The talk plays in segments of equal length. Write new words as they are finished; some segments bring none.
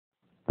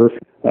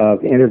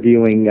of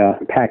interviewing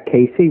Pat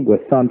Casey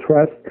with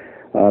SunTrust.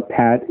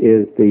 Pat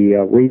is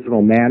the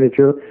regional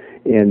manager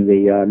in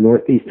the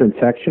northeastern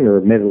section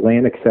or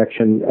mid-Atlantic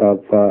section of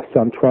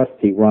SunTrust.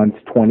 He runs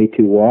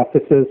 22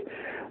 offices,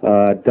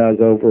 does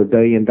over $1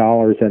 billion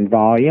in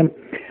volume.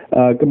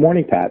 Good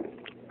morning, Pat.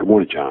 Good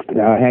morning, John.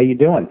 How you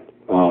doing?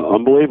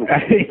 Unbelievable.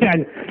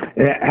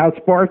 How's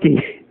Sparky?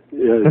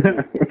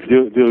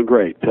 Doing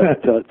great.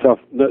 Tough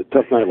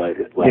night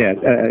lately.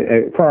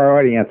 For our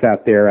audience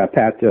out there,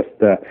 Pat just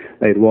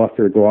they lost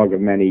their dog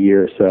of many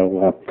years,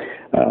 so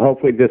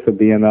hopefully this will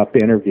be enough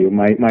interview.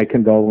 My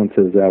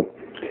condolences.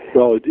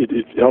 Well,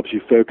 it helps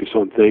you focus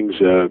on things.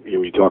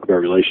 When you talk about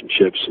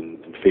relationships and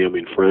family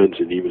and friends,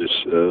 and even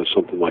as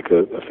something like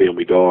a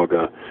family dog.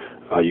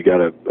 You got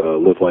to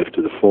live life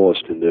to the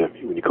fullest, and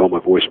when you call my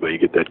voicemail, you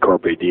get that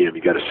carpe diem.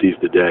 You got to seize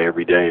the day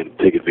every day and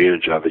take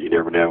advantage of it. You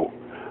never know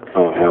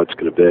how it's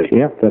going to be.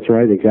 Yeah, that's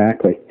right,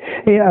 exactly.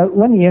 Hey,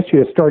 let me ask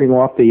you, starting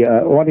off, the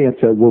audience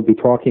that we'll be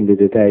talking to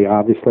today,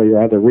 obviously,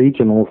 are other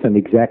regionals and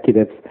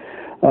executives,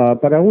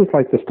 but I always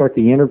like to start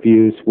the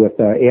interviews with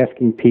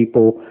asking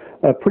people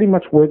pretty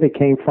much where they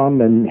came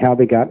from and how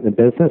they got in the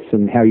business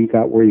and how you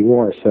got where you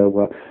are. So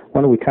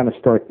why don't we kind of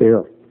start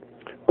there?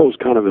 Well, it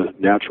was kind of a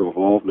natural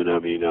involvement. I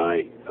mean,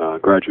 I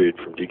graduated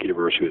from Duke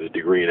University with a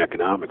degree in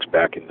economics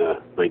back in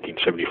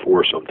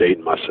 1974, so I'm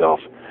dating myself.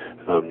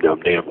 I'm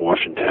native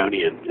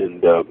Washingtonian,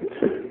 and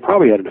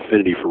probably had an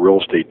affinity for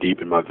real estate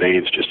deep in my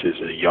veins just as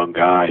a young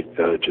guy,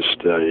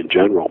 in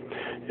general.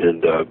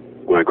 And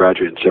when I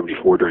graduated in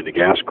 74 during the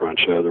gas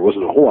crunch, there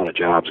wasn't a whole lot of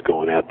jobs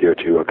going out there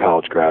to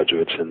college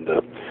graduates, and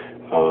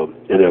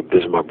ended up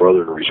visiting my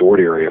brother in a resort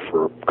area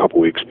for a couple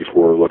weeks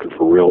before looking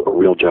for a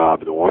real job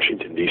in the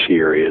Washington, D.C.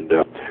 area, and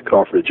got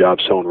offered a job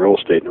selling real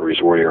estate in a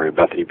resort area in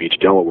Bethany Beach,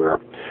 Delaware.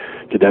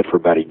 Did that for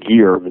about a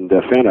year, and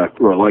found I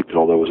really liked it,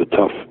 although it was a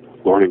tough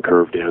learning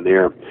curve down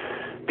there.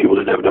 People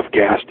didn't have enough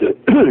gas to,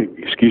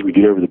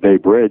 get over the Bay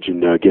Bridge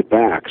and get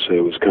back, so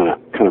it was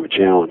kind of a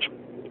challenge.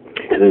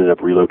 And ended up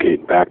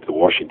relocating back to the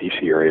Washington,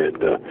 D.C. area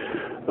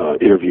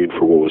and interviewing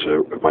for what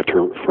was my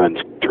friends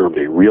termed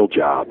a real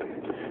job.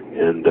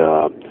 And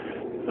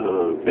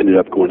ended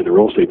up going to the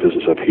real estate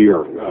business up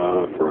here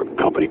for a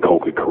company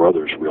called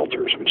Carruthers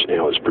Realtors, which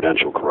now is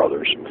Prudential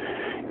Carruthers.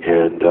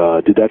 And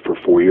did that for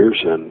 4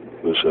 years and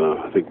was,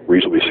 I think,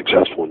 reasonably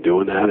successful in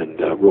doing that, and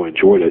really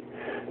enjoyed it.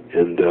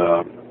 And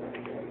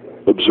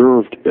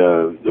observed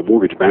the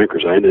mortgage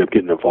bankers. I ended up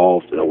getting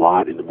involved a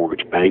lot in the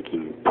mortgage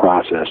banking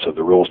process of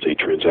the real estate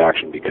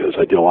transaction because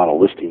I did a lot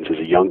of listings as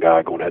a young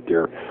guy going out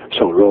there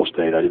selling real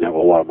estate. I didn't have a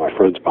lot of my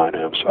friends buying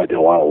them, so I did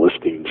a lot of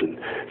listings and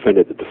found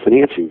out that the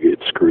financing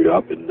gets screwed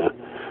up, and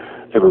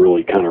never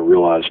really kind of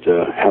realized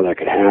how that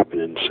could happen.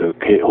 And so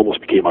it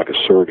almost became like a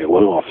surrogate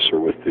loan officer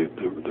with the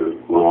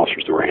loan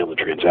officers that were handling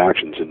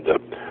transactions, and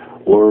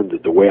learned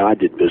that the way I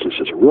did business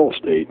as a real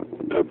estate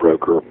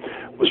broker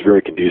was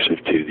very conducive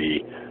to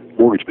the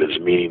mortgage business,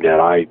 meaning that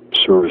I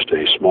serviced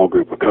a small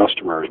group of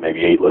customers,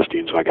 maybe 8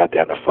 listings. When I got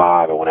down to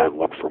 5, I went out and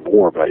looked for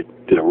more, but I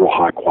did a real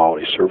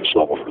high-quality service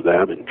level for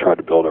them and tried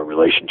to build a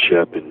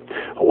relationship and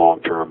a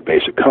long-term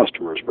base of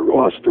customers, but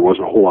realized there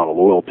wasn't a whole lot of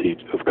loyalty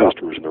of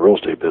customers in the real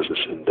estate business,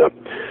 and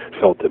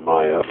felt that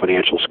my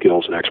financial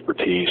skills and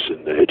expertise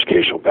and the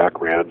educational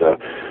background,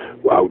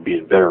 I would be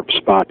in a better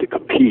spot to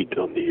compete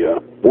on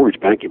the mortgage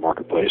banking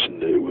marketplace,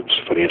 and it was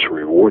financially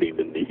rewarding,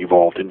 and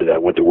evolved into that. I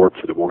went to work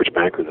for the mortgage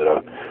banker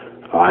that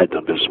I had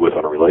done business with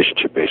on a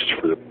relationship basis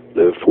for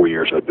the 4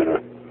 years I'd been a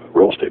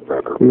real estate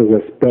broker.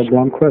 Was this Bill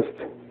Blomquist?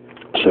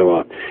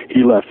 So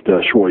he left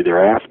shortly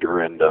thereafter,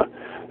 and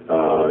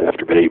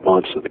after about 8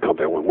 months, the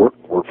company I went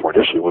work for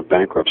initially went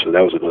bankrupt. So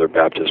that was another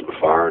baptism of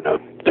fire,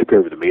 and took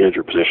over the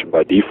manager position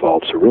by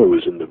default. So really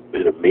was in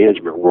a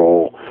management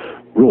role,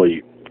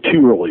 really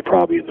too early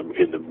probably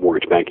in the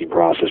mortgage banking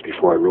process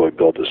before I really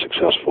built a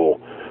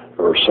successful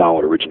or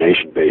solid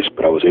origination base.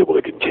 But I was able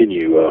to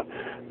continue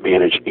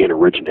manage and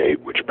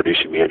originate, which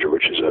producing manager,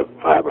 which is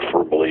I have a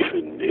firm belief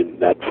in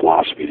that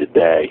philosophy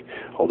today.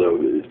 Although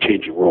in the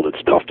changing world,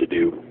 it's tough to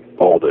do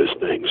all those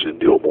things and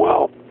do them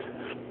well.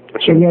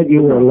 So and yet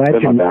you were a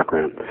legend. My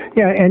background.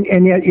 Yeah,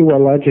 and yet you were a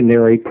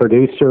legendary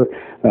producer.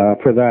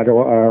 For that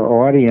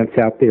audience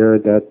out there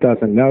that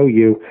doesn't know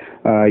you,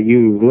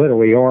 you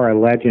literally are a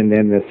legend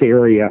in this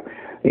area,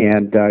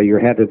 and you're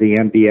head of the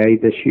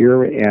MBA this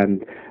year,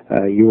 and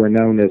you are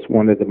known as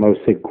one of the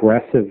most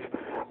aggressive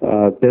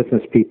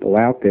business people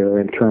out there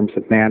in terms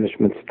of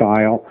management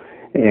style,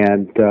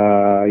 and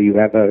you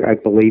have I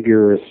believe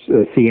you're a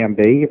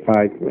CMB,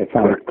 if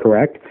I'm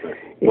correct.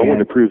 Well, I want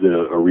to prove that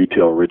a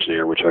retail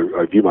originator, which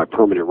I view my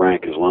permanent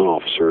rank as loan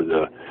officer,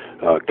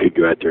 could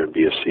go out there and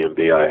be a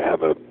CMB. I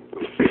have a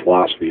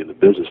philosophy in the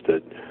business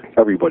that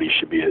everybody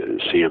should be a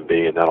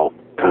CMB, and that'll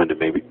kind of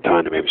maybe tie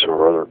into maybe some of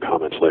our other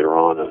comments later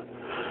on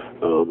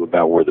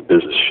about where the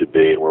business should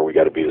be and where we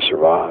got to be to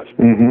survive.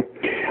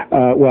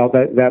 Mm-hmm. Well,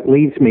 that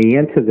leads me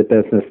into the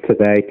business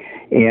today,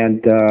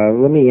 and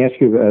let me ask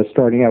you,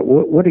 starting out,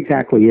 what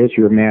exactly is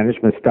your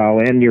management style,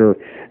 and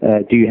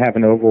do you have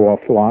an overall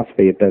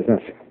philosophy of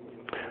business?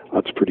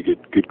 That's a pretty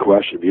good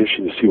question. It'd be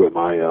interesting to see what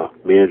my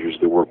managers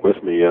that work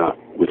with me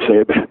would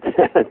say about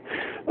that.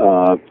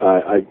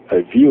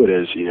 I view it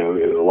as,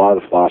 a lot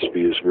of the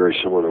philosophy is very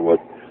similar to what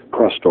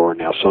Crustar,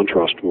 now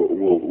SunTrust,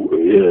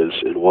 is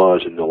and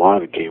was, and a lot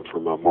of it came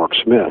from Mark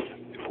Smith,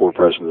 former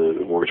president of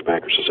the Mortgage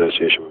Bankers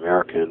Association of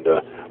America, and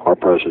our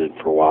president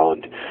for a while,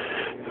 and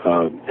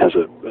has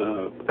a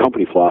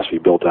company philosophy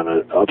built on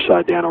an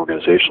upside-down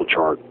organizational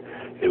chart,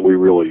 and we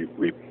really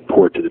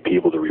report to the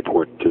people that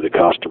report to the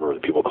customer, the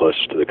people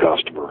closest to the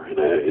customer, and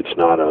it's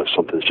not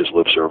something that's just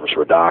lip service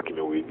or a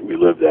document. We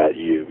live that.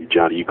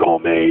 Johnny, you call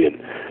me, and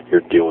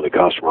you're dealing with the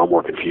customer. I'm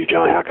working for you,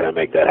 Johnny. How can I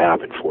make that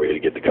happen for you to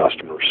get the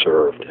customer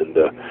served? And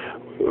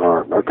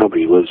our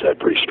company lives that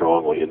pretty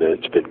strongly, and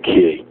it's been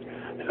key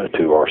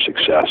to our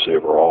success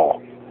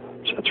overall.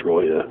 So that's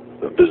really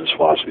the business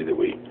philosophy that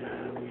we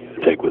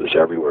take with us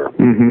everywhere.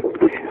 Mm-hmm.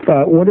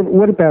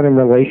 What about in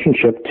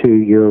relationship to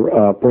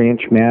your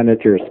branch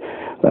managers?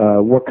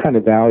 What kind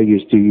of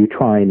values do you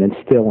try and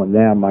instill in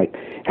them? I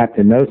have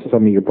to know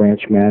some of your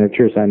branch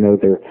managers. I know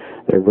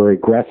they're very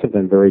aggressive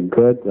and very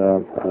good,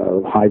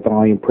 high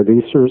volume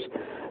producers.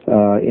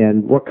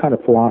 And what kind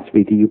of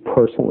philosophy do you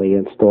personally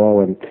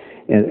install,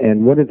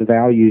 and what are the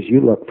values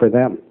you look for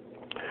them?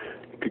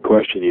 Good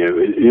question.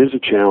 It is a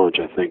challenge.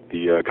 I think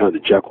the kind of the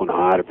Jekyll and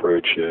Hyde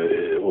approach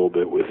a little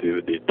bit with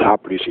the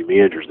top producing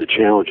managers. The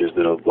challenge is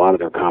that a lot of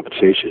their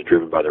compensation is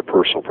driven by their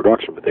personal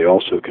production, but they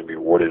also can be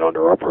rewarded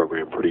under our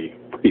program pretty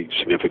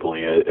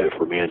significantly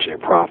for managing a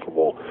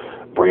profitable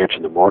branch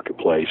in the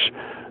marketplace.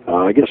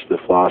 I guess the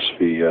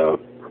philosophy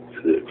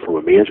from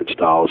a management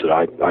style is that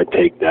I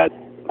take that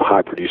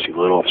high producing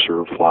loan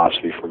officer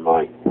philosophy from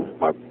my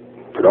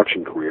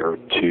production career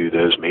to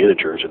those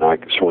managers, and I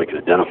certainly can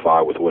identify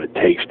with what it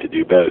takes to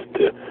do both,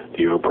 to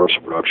do your own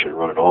personal production and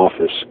run an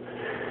office.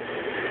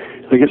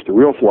 I guess the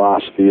real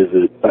philosophy is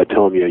that I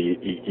tell them,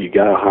 you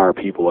got to hire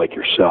people like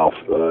yourself.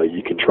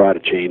 You can try to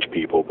change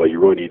people, but you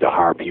really need to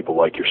hire people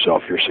like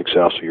yourself. You're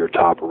successful, you're a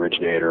top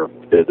originator.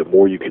 The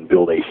more you can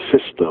build a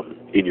system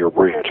in your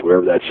branch,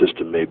 whatever that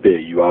system may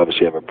be, you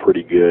obviously have a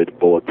pretty good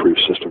bulletproof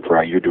system for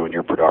how you're doing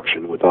your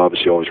production, with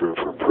obviously always room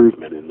for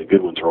improvement, and the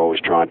good ones are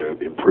always trying to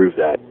improve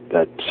that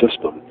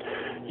system.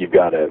 You've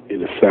got to,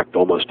 in effect,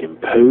 almost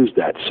impose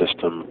that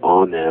system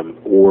on them,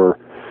 or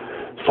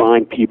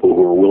find people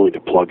who are willing to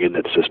plug in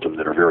that system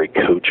that are very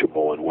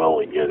coachable and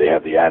willing. They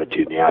have the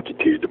attitude and the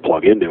aptitude to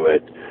plug into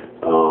it,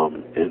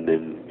 and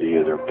then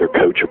they're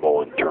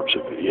coachable in terms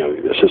of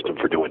the system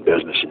for doing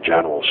business in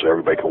general. So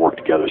everybody can work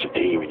together as a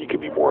team, and you can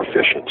be more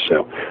efficient.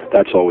 So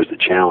that's always the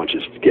challenge,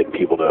 is getting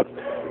people to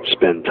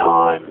spend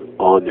time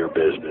on their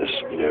business,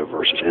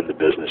 versus in the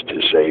business, to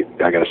say,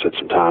 I got to set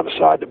some time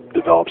aside to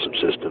develop some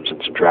systems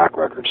and some track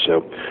records. So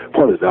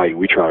part of the value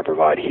we try to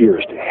provide here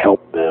is to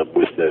help them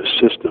with those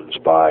systems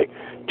by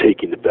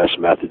taking the best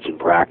methods and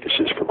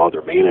practices from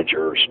other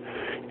managers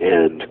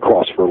and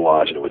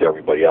cross-fertilizing it with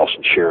everybody else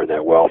and sharing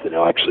that wealth, and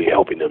actually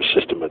helping them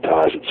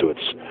systematize it so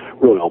it's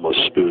really almost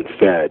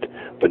spoon-fed,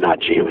 but not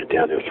jamming it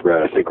down their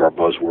throat. I think our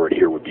buzzword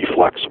here would be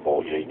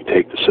flexible. You can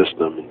take the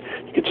system and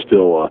you can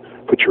still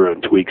put your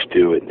own tweaks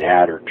to it and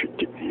add or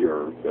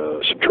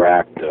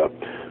subtract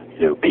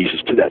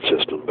pieces to that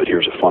system, but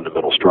here's a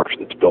fundamental structure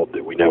that's built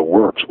that we know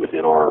works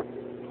within our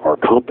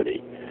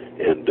company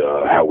and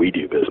how we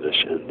do business,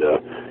 and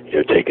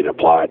take it,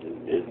 apply it,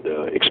 and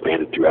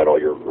expand it throughout all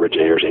your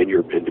originators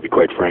and to be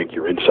quite frank,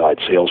 your inside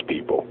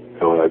salespeople.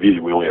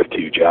 We only have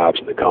two jobs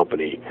in the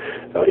company,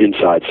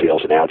 inside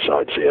sales and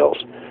outside sales,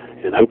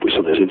 and hopefully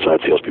some of those inside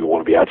salespeople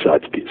want to be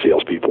outside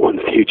salespeople in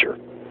the future.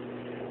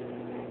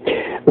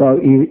 Well,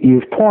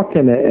 you've talked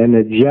in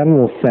a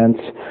general sense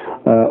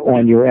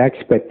on your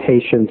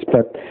expectations,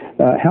 but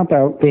how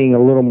about being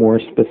a little more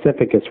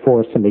specific as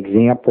far as some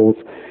examples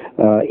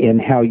in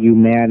how you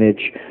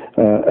manage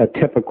a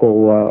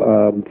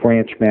typical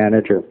branch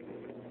manager?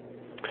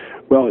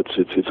 Well,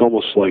 it's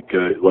almost like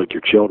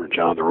your children,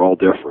 John. They're all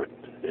different,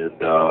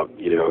 and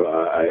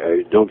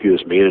I don't view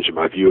this management.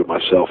 I view it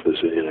myself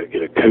as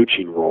in a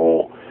coaching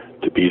role,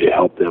 to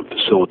help them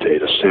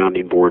facilitate a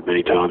sounding board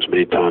many times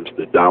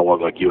the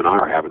dialogue like you and I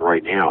are having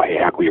right now. Hey,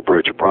 how can we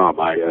approach a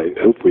problem?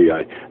 Hopefully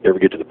I never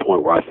get to the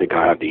point where I think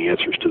I have the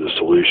answers to the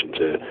solution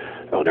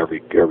on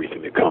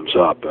everything that comes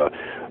up.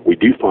 We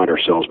do find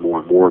ourselves more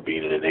and more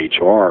being in an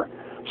HR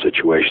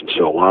situation,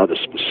 so a lot of the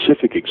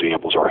specific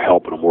examples are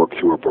helping them work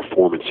through a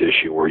performance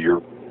issue where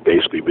you're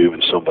basically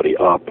moving somebody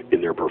up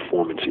in their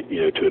performance,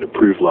 to an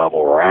improved level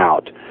or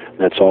out. And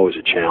that's always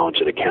a challenge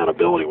and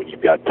accountability when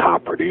you've got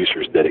top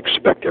producers that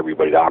expect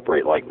everybody to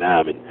operate like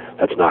them, and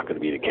that's not going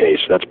to be the case.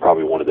 That's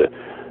probably one of the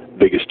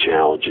biggest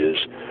challenges.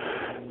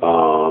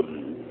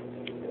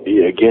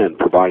 Again,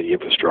 providing the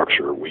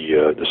infrastructure.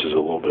 This is a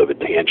little bit of a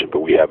tangent, but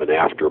we have an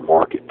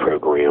aftermarket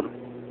program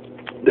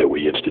that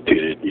we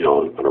instituted,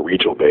 on a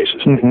regional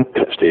basis,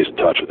 that stays in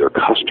touch with their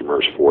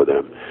customers for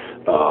them,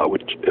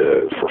 which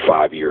for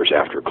 5 years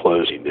after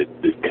closing, that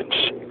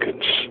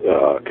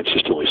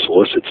consistently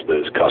solicits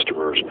those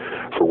customers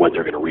for when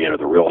they're going to re-enter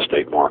the real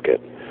estate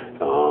market.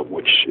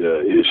 which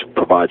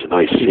provides a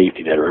nice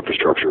safety net or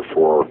infrastructure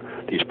for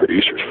these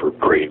producers for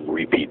creating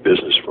repeat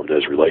business from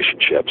those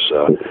relationships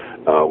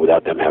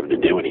without them having to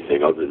do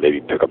anything other than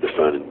maybe pick up the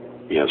phone and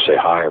say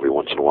hi every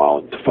once in a while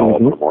and to follow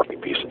up on a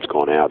marketing piece that's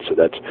gone out. So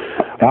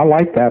I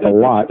like that a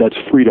lot. That's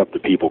freed up the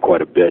people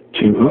quite a bit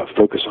to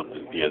focus on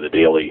the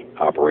daily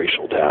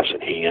operational tasks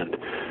at hand.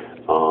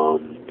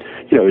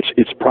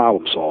 It's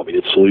problem solving.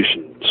 It's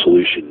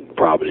solution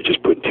problem. It's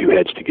just putting two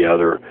heads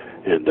together.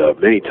 And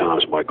many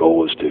times my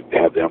goal is to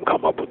have them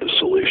come up with a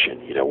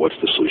solution. What's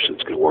the solution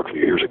that's going to work for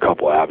you? Here's a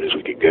couple of avenues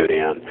we can go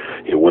down.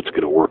 What's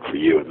going to work for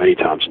you? And many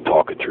times in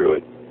talking through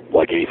it,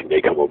 like anything,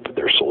 they come up with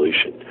their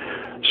solution.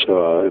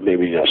 So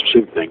maybe a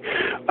specific thing.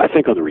 I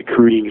think on the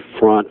recruiting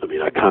front,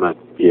 I kind of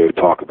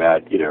talk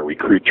about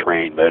recruit,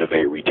 train,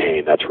 motivate,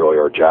 retain. That's really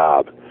our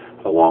job,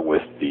 along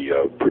with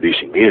the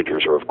producing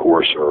managers, or of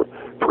course are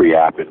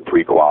pre-app and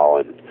pre-qual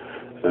and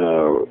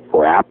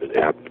or app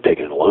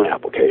taking a loan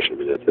application.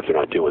 If they're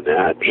not doing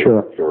that,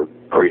 sure, or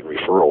creating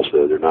referrals,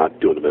 they're not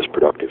doing the most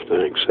productive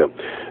thing. So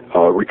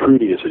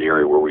recruiting is an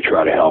area where we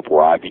try to help,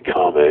 where I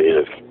become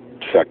in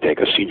effect, take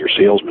a senior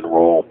salesman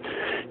role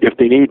if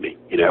they need me.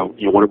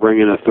 You want to bring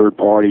in a third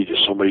party,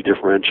 just somebody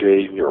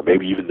differentiating, or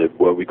maybe even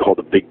what we call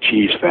the big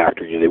cheese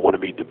factor. They want to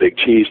meet the big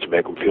cheese to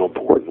make them feel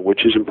important,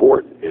 which is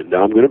important. And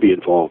I'm going to be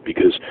involved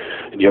because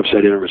in the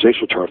upside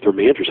organizational chart, if their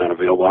manager's not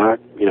available, I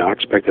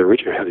expect that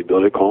originator to have the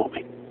ability to call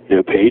me,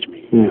 page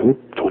me,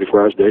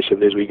 24 hours a day, 7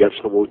 days a week. Got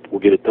something, we'll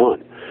get it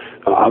done.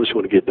 Obviously,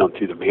 want to get it done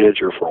through the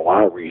manager for a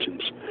lot of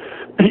reasons.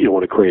 You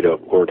want to create a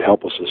learned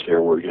helplessness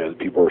there, where the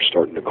people are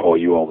starting to call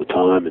you all the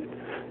time, and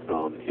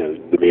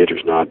the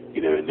manager's not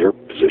in their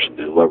position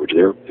to leverage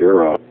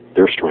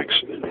their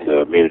strengths and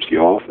manage the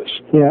office.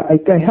 Yeah,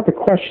 I have a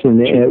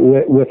question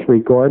with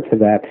regard to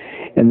that,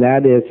 and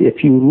that is,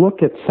 if you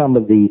look at some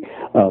of the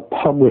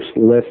published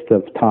list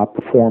of top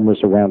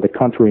performers around the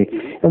country,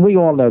 and we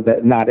all know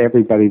that not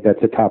everybody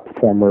that's a top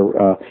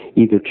performer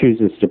either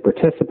chooses to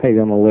participate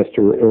on the list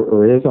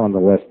or is on the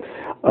list,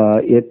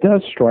 it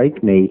does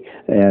strike me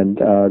and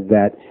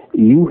that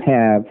you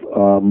have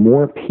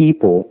more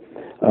people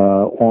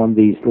on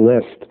these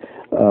lists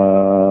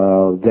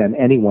than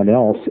anyone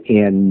else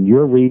in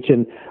your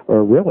region,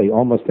 or really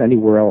almost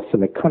anywhere else in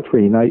the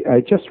country. And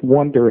I just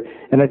wonder,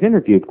 and I've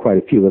interviewed quite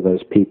a few of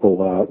those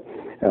people,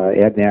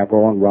 Ed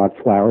Navarro and Rod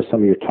Flowers,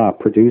 some of your top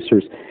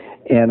producers,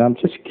 and I'm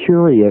just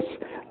curious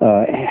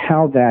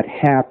how that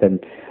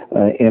happened.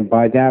 And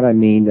by that I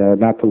mean,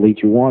 not to lead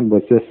you on,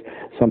 was this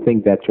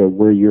something that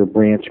where your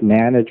branch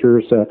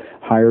managers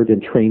hired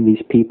and trained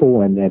these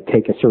people and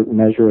take a certain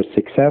measure of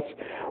success?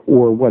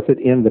 Or was it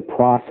in the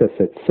process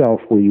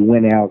itself where you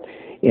went out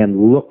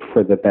and looked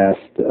for the best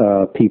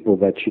people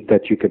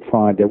that you could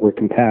find that were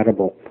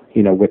compatible,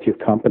 with your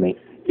company?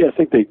 Yeah, I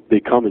think they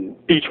come, and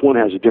each one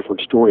has a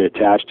different story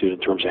attached to it in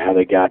terms of how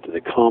they got to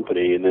the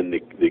company. And then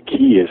the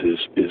key is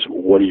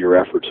what are your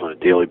efforts on a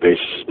daily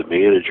basis as the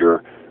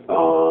manager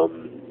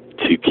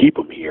to keep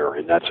them here?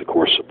 And that's, of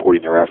course,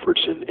 supporting their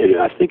efforts. And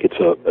I think it's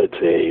a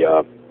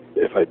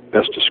if I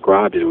best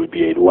described it, it would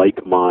be a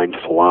like-mind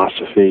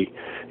philosophy.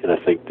 And I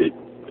think that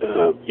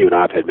you and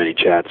I have had many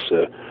chats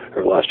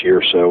over the last year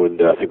or so,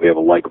 and I think we have a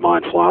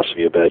like-mind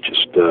philosophy about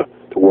just the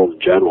world in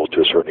general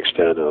to a certain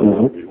extent.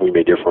 We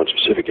may differ on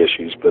specific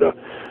issues, but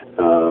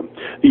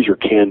these are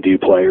can-do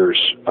players.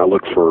 I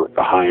look for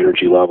high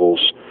energy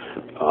levels,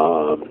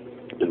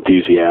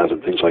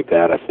 enthusiasm, things like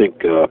that. I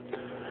think,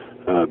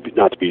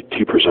 not to be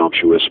too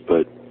presumptuous,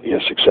 but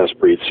success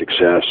breeds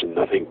success, and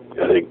I think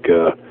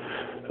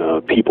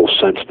people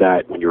sense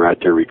that when you're out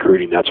there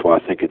recruiting. That's why I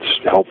think it's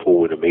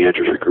helpful when a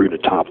manager's recruiting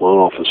a top loan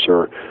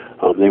officer.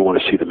 They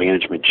want to see the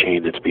management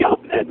chain that's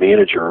behind that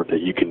manager,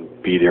 that you can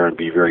be there and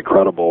be very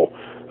credible,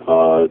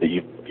 that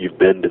you've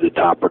been to the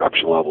top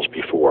production levels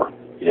before.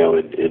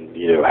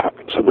 And how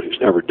can someone who's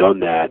never done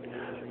that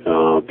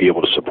be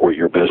able to support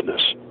your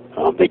business?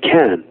 They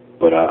can,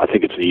 but I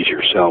think it's an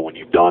easier sell when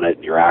you've done it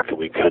and you're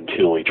actively,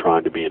 continually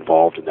trying to be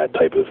involved in that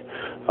type of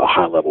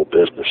high-level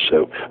business.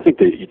 So I think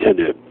that you tend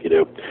to,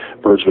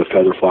 birds of a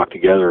feather flock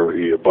together,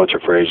 a bunch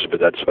of phrases, but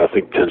that's, I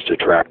think, tends to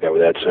attract that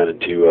without sending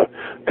to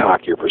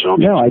cocky or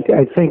presumptuous. No,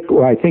 I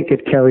think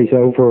it carries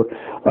over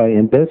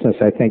in business.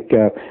 I think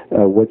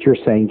what you're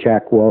saying,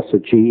 Jack Welch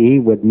at GE,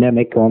 would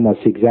mimic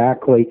almost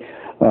exactly.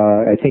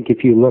 I think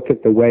if you look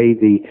at the way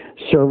the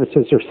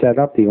services are set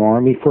up, the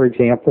Army, for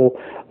example,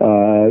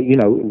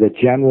 the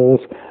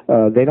generals,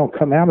 they don't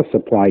come out of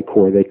Supply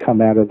Corps. They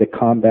come out of the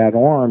combat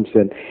arms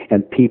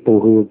and people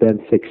who have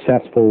been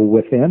successful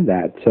within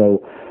that.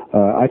 So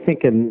I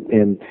think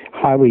in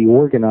highly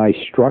organized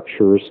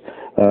structures,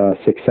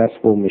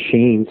 successful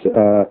machines,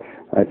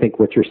 I think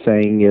what you're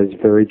saying is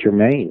very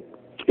germane.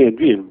 And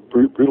being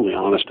brutally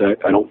honest,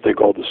 I don't think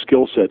all the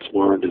skill sets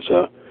learned as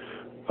a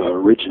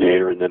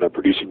originator and then a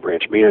producing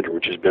branch manager,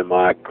 which has been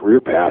my career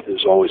path,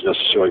 is always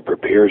necessarily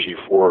prepares you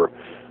for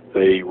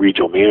a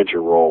regional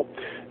manager role.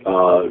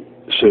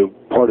 So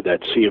part of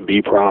that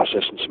CMB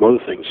process and some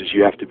other things is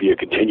you have to be a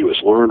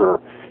continuous learner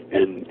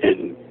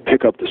and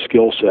pick up the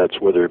skill sets,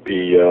 whether it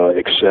be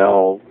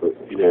Excel,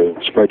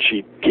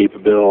 spreadsheet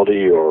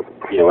capability or,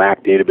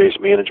 ACT database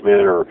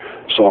management or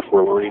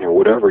software learning or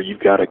whatever, you've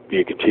got to be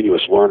a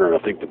continuous learner. And I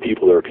think the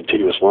people that are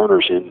continuous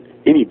learners in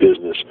any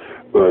business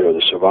are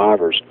the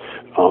survivors.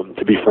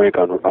 To be frank,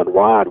 on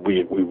Rod,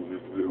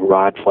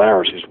 Rod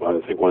Flowers, who's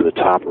I think one of the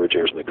top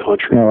originators in the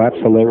country. Oh,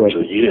 absolutely. In terms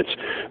of the units,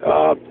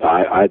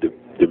 I had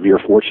the mere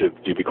fortune,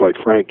 to be quite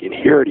frank,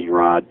 inheriting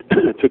Rod.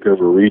 Took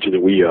over a region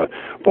that we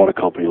bought a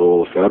company,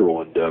 Loyola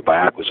Federal, and by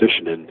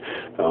acquisition and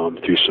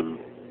through some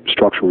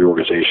structural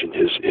reorganization,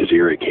 his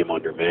area came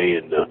under me,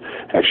 and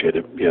actually had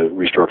to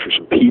restructure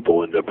some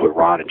people and put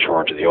Rod in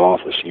charge of the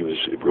office. He was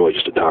really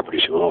just a top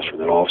producing officer in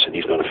that office, and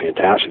he's done a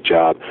fantastic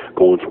job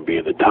going from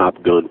being the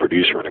top gun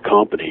producer in a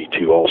company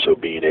to also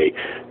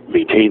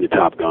maintaining the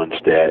top gun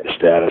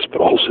status,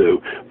 but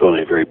also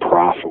building a very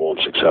profitable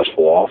and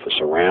successful office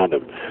around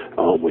him,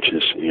 which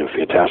is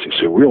fantastic.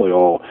 So really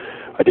all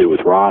I did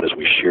with Rod is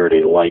we shared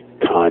a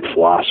like-kind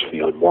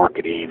philosophy on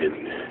marketing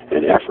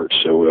and efforts.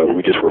 So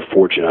we just were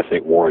fortunate, I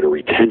think, more in a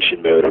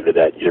retention mode under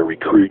that,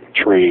 recruit,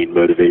 train,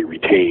 motivate,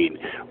 retain.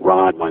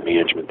 Rod, my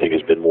management thing,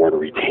 has been more in a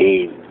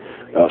retain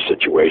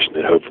situation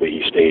that hopefully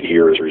he stayed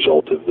here as a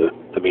result of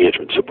the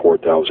management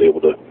support that I was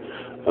able to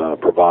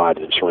provide,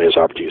 and certainly has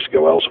opportunities to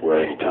go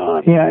elsewhere any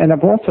time. Yeah, and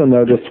I've also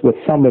noticed with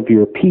some of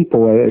your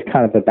people, it's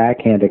kind of a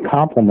backhanded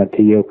compliment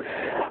to you,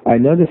 I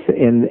noticed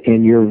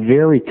in your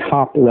very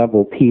top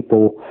level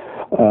people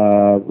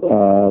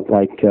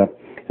like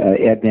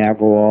Ed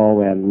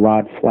Navarro and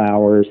Rod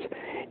Flowers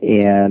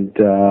and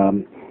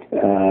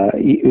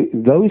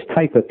those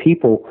type of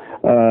people,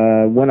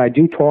 when I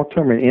do talk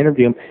to them and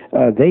interview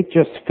them, they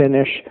just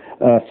finish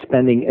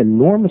spending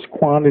enormous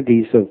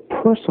quantities of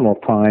personal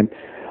time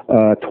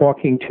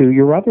talking to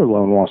your other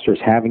loan officers,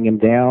 having them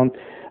down,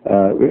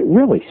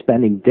 really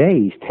spending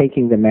days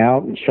taking them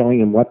out and showing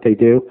them what they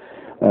do.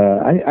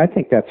 I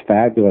think that's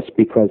fabulous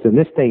because in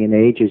this day and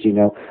age, as you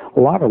know, a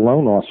lot of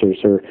loan officers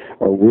are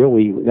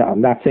really,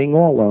 I'm not saying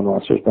all loan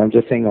officers, but I'm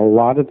just saying a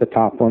lot of the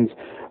top ones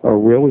are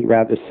really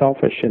rather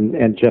selfish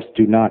and just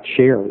do not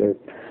share. They're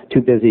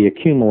too busy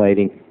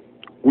accumulating.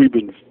 We've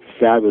been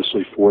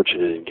fabulously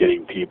fortunate in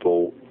getting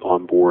people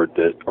on board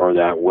that are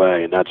that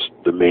way, and that's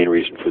the main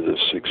reason for the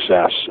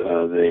success.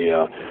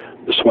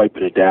 The swipe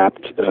and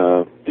adapt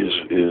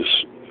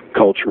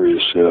culture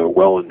is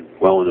well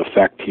in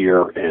effect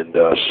here, and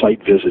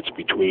site visits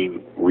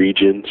between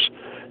regions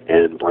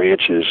and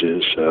branches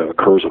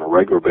occurs on a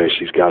regular basis.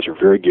 These guys are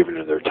very given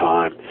to their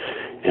time,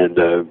 and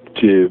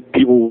to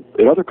people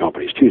at other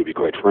companies too, to be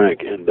quite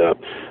frank, and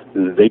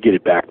they get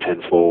it back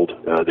tenfold.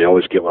 They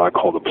always get what I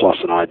call the plus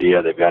an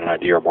idea. They've got an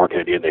idea or a market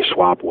idea, and they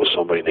swap it with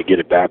somebody, and they get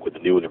it back with the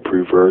new and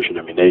improved version.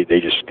 I mean,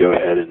 they just go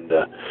ahead and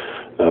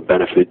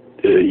benefit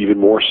even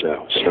more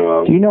so.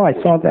 So, do you know, I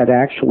saw that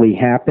actually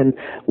happen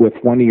with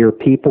one of your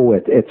people.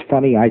 It's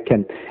funny, I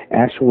can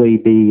actually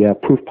be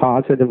proof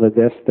positive of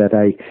this, that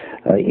I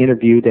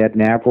interviewed Ed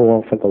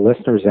Navarro for the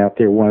listeners out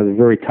there, one of the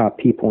very top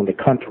people in the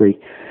country,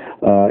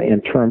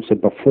 in terms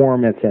of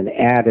performance and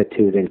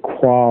attitude and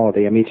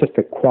quality. I mean, he's just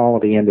a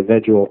quality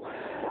individual.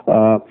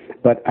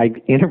 But I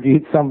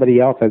interviewed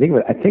somebody else. I think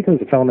it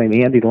was a fellow named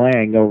Andy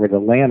Lang over at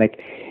Atlantic,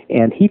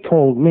 and he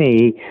told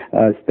me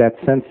that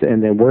since,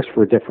 and it works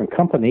for a different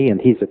company, and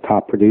he's a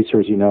top producer,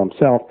 as you know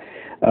himself,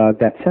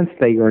 that since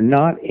they are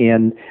not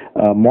in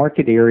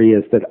market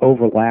areas that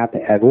overlap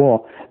at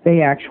all,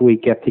 they actually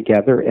get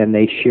together and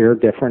they share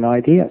different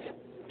ideas.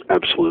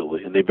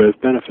 Absolutely, and they both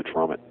benefit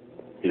from it.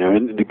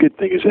 And the good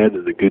thing is, Ed,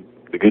 and the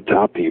good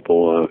top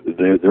people,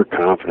 they're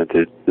confident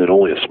that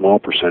only a small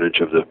percentage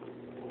of the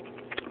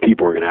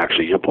people are going to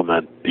actually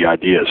implement the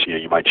ideas.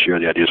 You might share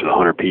the ideas with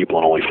 100 people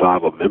and only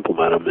 5 of them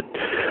implement them, and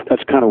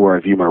that's kind of where I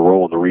view my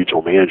role in the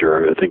regional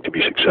manager. I think to be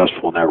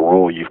successful in that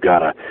role,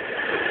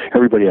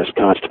 everybody has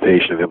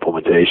constipation of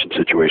implementation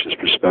situations,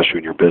 especially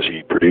when you're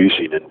busy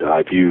producing, and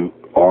I view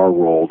our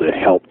role to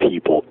help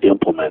people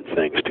implement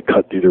things, to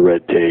cut through the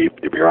red tape,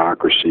 the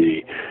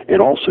bureaucracy,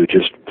 and also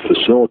just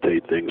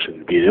facilitate things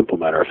and be an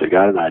implementer. If they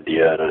got an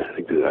idea, and I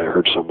think that I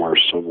heard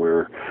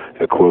somewhere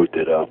a quote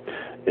that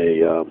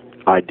a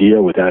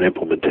idea without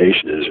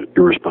implementation is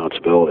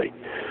irresponsibility.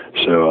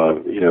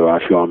 So, I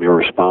feel I'm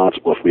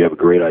irresponsible if we have a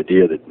great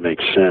idea that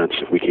makes sense.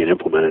 If we can't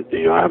implement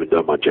it, I haven't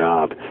done my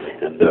job.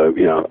 And,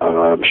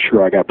 I'm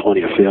sure I got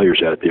plenty of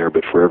failures out there,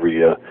 but for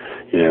every,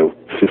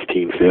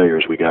 15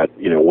 failures, we got,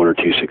 1 or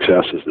 2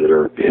 successes that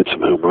are hit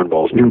some home run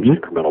balls in terms of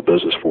incremental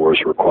business for us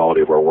or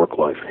quality of our work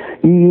life.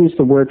 You use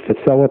the word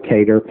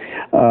facilitator.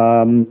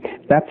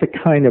 That's a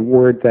kind of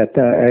word that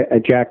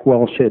Jack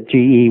Welch at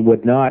GE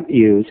would not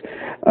use.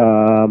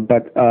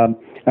 But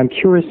I'm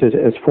curious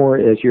as far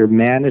as your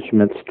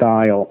management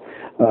style.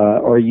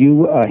 Are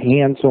you a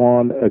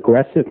hands-on,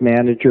 aggressive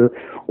manager,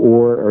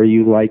 or are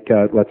you like,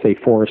 let's say,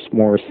 Forrest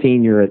Morris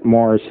Sr. at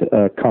Mars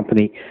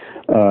Company?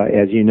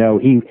 As you know,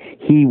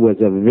 he was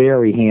a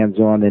very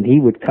hands-on, and he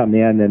would come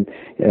in and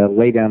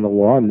lay down the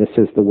law, and this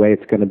is the way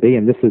it's going to be,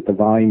 and this is the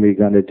volume you're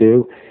going to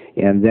do,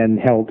 and then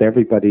held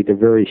everybody to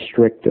very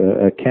strict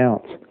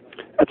accounts.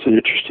 That's an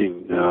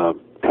interesting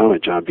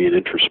comment, John, being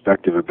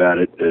introspective about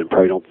it and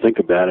probably don't think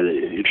about it.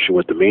 Interesting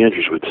what the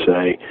managers would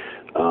say.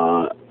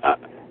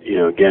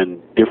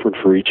 Again, different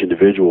for each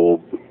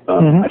individual.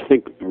 I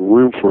think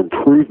room for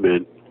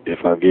improvement,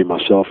 if I gave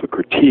myself a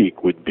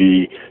critique, would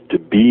be to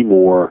be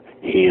more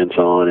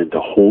hands-on and to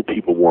hold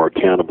people more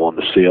accountable in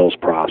the sales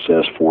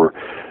process for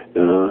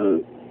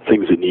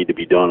things that need to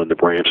be done on the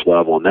branch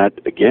level. And that,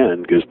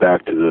 again, goes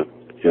back to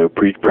the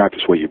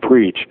practice what you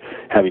preach,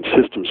 having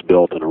systems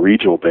built on a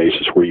regional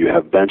basis where you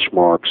have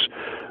benchmarks,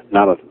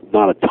 not a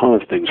ton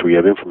of things where you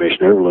have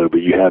information overload,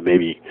 but you have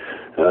maybe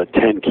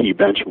 10 key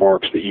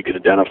benchmarks that you can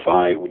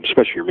identify,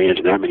 especially if you're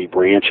managing that many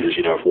branches.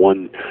 If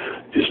one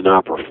is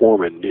not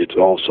performing, it's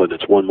all of a sudden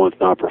it's 1 month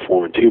not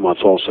performing, 2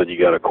 months, all of a sudden you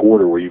got a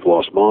quarter where you've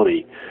lost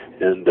money,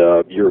 and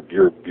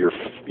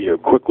you're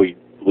quickly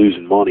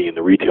losing money in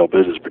the retail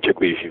business,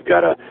 particularly if you've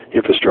got a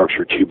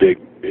infrastructure too big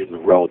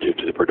relative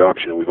to the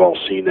production. And we've all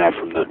seen that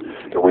from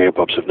the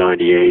ramp-ups of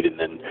 98 and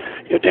then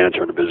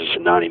downturn of business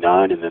in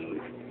 99 and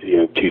then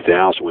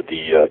 2000 with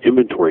the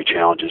inventory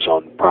challenges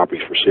on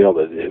properties for sale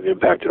that have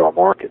impacted our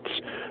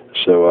markets.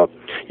 So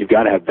you've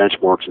got to have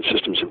benchmarks and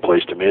systems in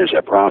place to manage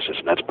that process,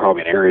 and that's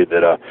probably an area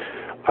that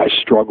I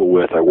struggle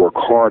with, I work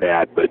hard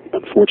at, but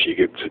unfortunately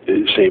you get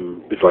the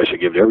same advice I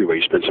give to everybody.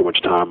 You spend so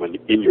much time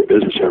in your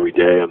business every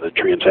day on the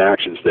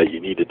transactions that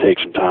you need to take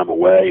some time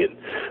away and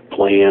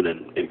plan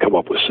and come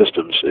up with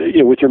systems.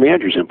 With your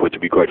manager's input, to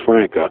be quite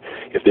frank,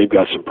 if they've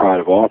got some pride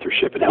of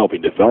authorship in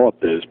helping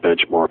develop those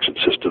benchmarks and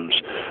systems,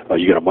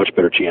 you got a much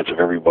better chance of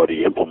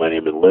everybody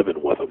implementing them and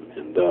living with them.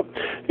 And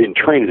in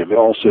training them,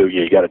 also,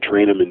 you got to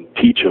train them and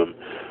teach them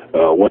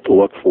what to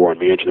look for in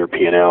managing their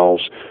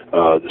P&Ls.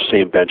 The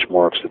same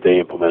benchmarks that they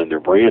implement in their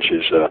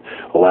branches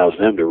allows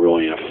them to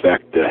really, in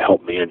effect,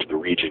 help manage the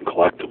region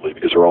collectively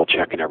because they're all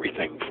checking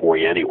everything for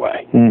you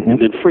anyway.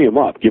 And then free them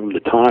up. Give them the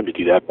time to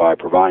do that by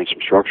providing some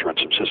structure and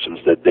some systems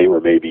that they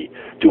were maybe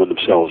doing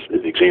themselves.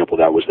 An example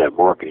that was that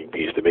marketing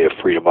piece. They may have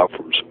freed them up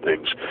from some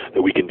things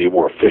that we can do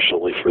more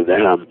efficiently for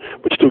them,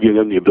 but still give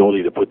them the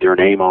ability to put their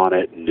name on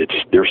it, and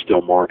they're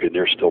still marketed,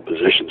 they're still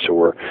positioned, so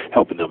we're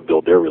helping them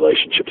build their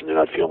relationships, and they're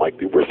not feeling like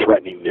we're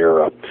threatening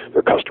their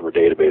customer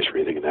database or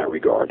anything in that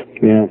regard.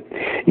 Yeah.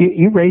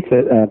 You raise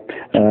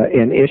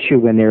an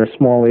issue in there, a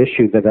small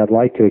issue that I'd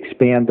like to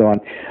expand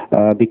on.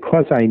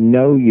 Because I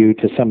know you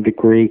to some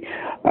degree,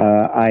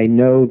 I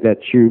know that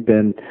you've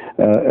been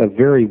a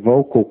very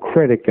vocal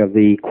critic of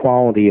the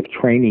quality of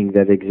training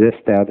that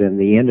exists out in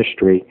the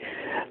industry.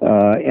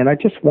 And I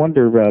just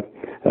wonder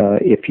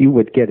if you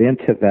would get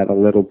into that a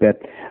little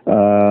bit.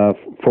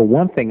 For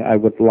one thing, I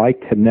would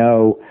like to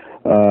know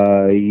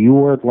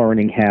your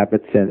learning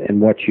habits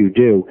and what you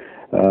do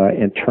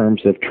in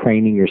terms of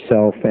training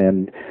yourself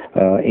and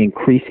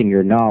increasing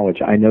your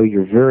knowledge. I know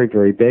you're very,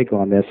 very big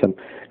on this. I'm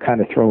kind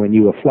of throwing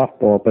you a fluff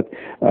ball, but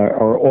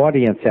our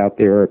audience out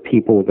there are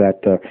people that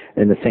are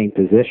in the same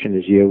position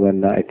as you,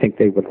 and I think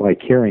they would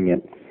like hearing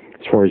it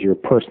as far as your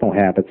personal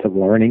habits of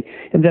learning.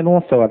 And then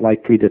also I'd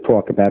like for you to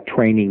talk about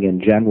training in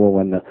general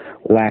and the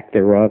lack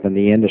thereof in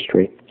the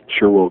industry.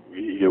 Sure. Well,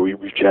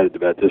 we've chatted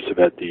about this,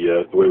 about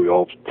the way we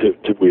all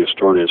typically have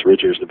started as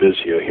originators in the business.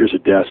 Here's a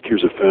desk,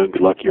 here's a phone,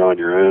 good luck, you're on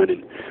your own.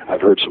 And I've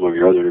heard some of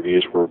your other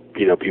interviews where,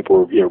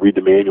 people, read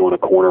the manual in a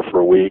corner for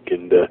a week,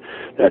 and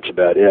that's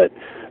about it.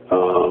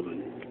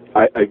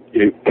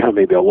 It kind of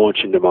maybe I'll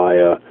launch into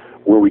my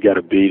where we got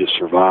to be to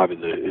survive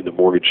in the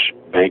mortgage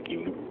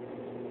banking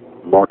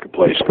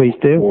marketplace. Please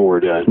do.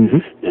 Forward,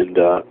 and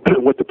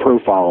what the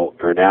profile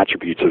or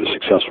attributes of a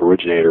successful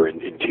originator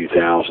in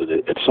 2000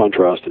 at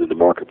SunTrust and in the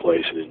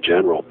marketplace and in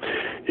general.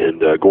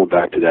 And going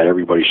back to that,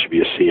 everybody should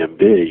be a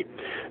CMB.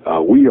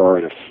 We are,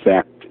 in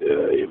effect,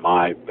 in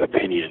my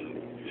opinion,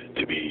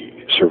 to be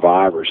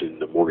survivors in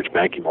the mortgage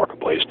banking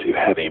marketplace, to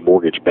have a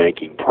mortgage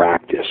banking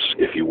practice,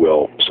 if you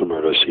will,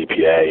 similar to a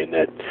CPA, and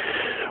that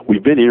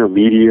we've been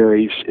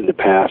intermediaries in the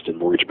past in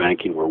mortgage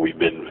banking where we've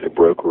been a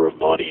broker of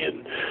money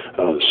and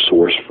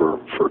source for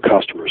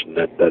customers, and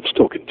that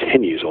still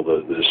continues,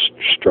 although the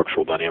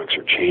structural dynamics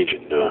are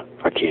changing.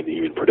 I can't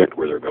even predict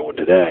where they're going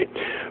today.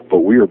 But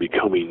we are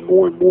becoming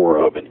more and more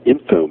of an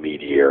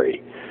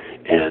infomediary,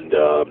 and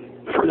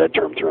I've heard that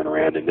term thrown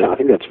around, and I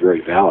think that's very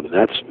valid, and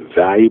that's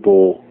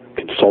valuable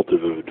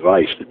consultative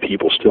advice that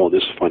people still in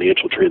this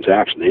financial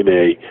transaction, they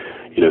may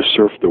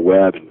surf the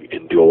web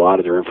and do a lot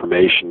of their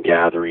information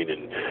gathering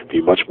and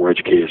be much more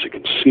educated as a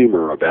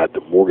consumer about the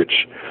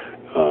mortgage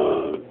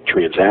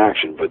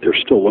transaction, but they're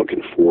still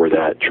looking for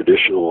that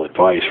traditional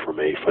advice from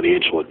a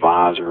financial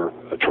advisor,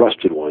 a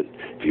trusted one,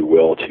 if you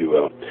will,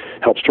 to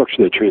help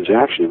structure the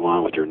transaction in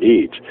line with their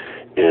needs.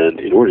 And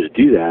in order to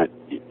do that,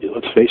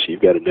 let's face it,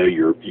 you've got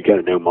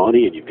to know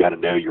money, and you've got to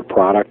know your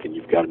product, and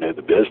you've got to know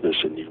the business,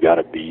 and you've got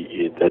to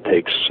that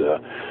takes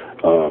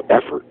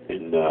effort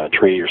in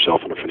training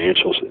yourself in the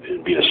financials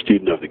and being a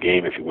student of the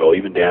game, if you will,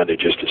 even down to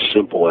just as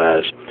simple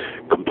as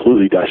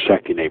completely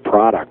dissecting a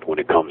product when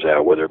it comes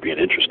out, whether it be an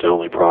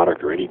interest-only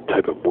product or any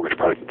type of mortgage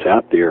product that's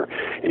out there,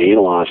 and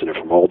analyzing it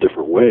from all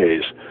different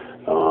ways,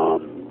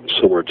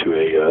 similar to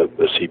a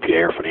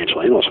CPA or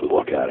financial analyst would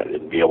look at it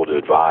and be able to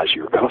advise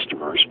your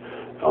customers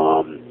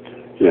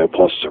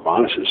pluses or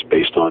minuses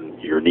based on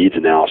your needs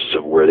analysis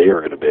of where they are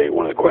going to be.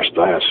 One of the questions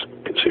I ask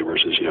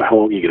consumers is, how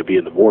long are you going to be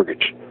in the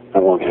mortgage?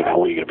 How long are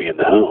you going to be in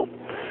the home?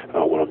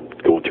 When I'm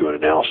going through an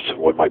analysis of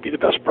what might be the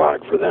best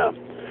product for them.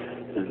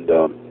 And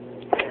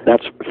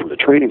that's from the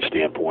training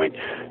standpoint.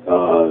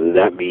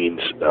 That means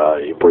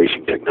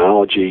embracing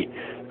technology,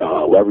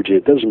 leveraging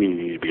it. Doesn't mean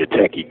you need to be a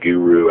techie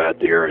guru out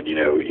there, and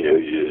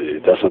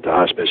that's not the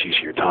highest best use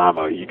of your time.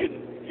 You can,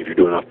 if you're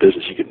doing enough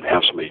business, you can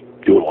have somebody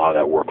doing a lot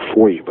of that work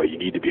for you. But you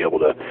need to be able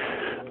to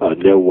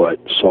know what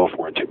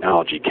software and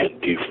technology can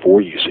do for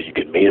you, so you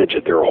can manage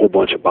it. There are a whole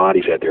bunch of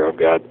bodies out there. I've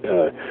got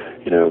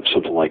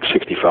something like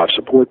 65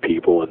 support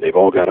people, and they've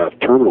all got a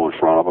terminal in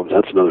front of them.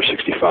 That's another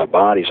 65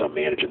 bodies I'm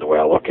managing the way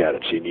I look at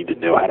it. So you need to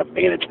know how to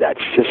manage that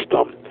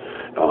system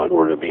in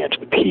order to manage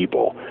the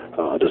people.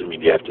 It doesn't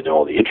mean you have to know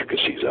all the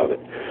intricacies of it.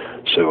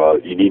 So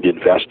you need to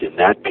invest in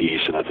that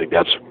piece, and I think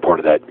that's part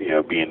of that,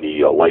 being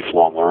the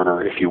lifelong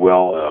learner, if you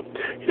will.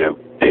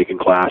 Taking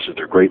classes.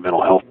 They're great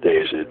mental health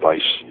days and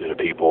advice to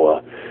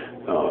people.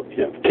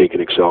 Take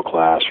an Excel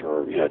class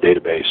or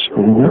database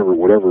or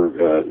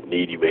whatever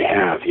need you may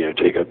have.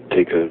 Take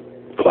a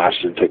class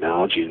in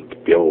technology and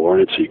be able to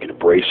learn it so you can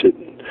embrace it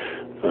and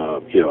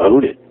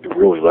own it and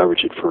really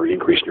leverage it for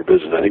increasing your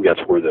business. I think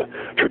that's where the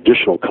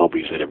traditional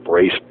companies that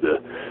embraced the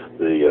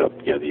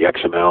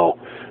XML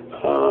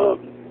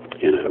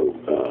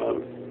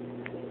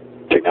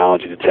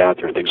technology that's out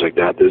there and things like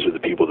that, those are the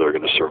people that are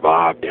going to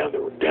survive down the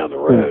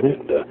road.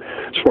 And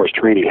as far as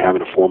training,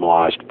 having a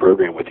formalized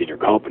program within your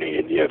company,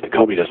 and if the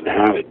company doesn't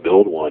have it,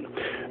 build one.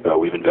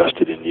 We've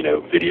invested in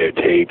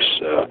videotapes.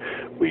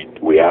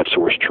 We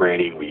outsource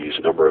training. We use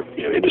a number of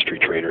industry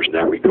trainers in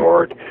that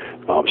regard.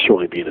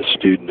 Certainly being a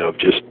student of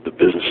just the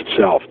business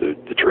itself,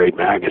 the trade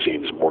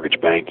magazines, Mortgage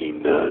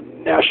Banking,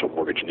 National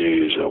Mortgage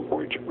News,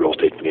 Mortgage Real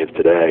Estate Finance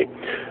Today,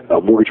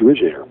 Mortgage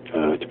Originator,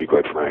 to be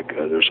quite frank.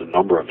 There's a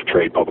number of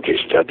trade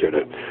publications out there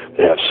that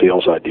have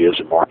sales ideas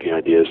and marketing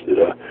ideas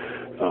that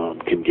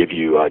can give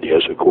you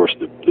ideas. Of course,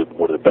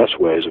 one of the best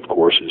ways, of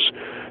course, is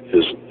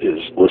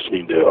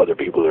listening to other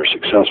people that are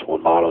successful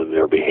and modeling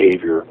their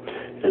behavior,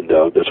 and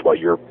that's why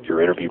your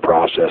interview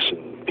process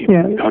and people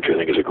in the country, I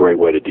think, is a great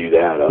way to do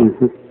that.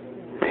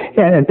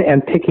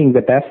 And picking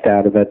the best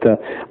out of it.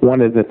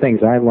 One of the things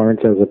I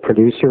learned as a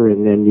producer,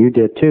 and then you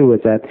did too,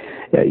 is that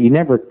you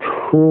never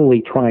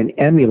truly try and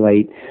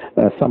emulate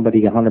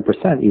somebody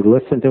 100%. You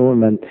listen to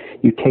them and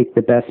you take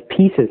the best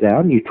pieces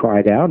out and you try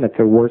it out, and if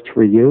it works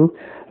for you,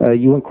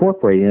 you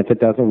incorporate it. And if it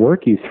doesn't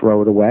work, you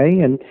throw it away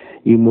and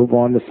you move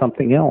on to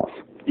something else.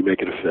 You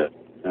make it a fit.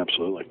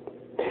 Absolutely.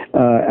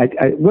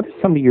 What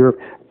are some of your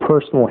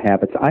personal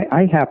habits?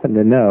 I happen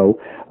to know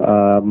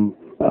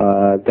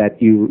that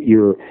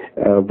you're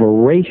a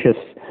voracious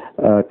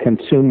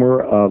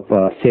consumer of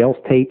sales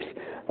tapes,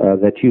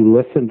 that you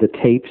listen to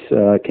tapes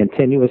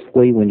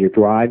continuously when you're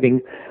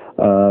driving,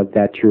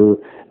 that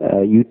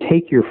you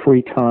take your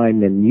free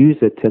time and use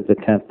it to the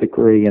 10th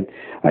degree. And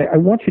I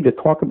want you to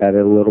talk about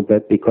it a little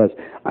bit, because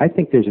I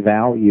think there's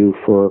value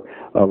for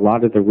a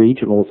lot of the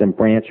regionals and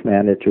branch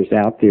managers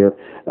out there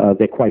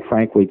that, quite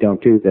frankly,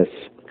 don't do this.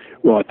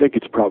 Well, I think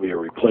it's probably a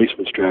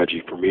replacement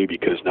strategy for me,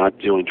 because not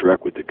dealing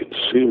direct with the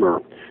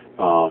consumer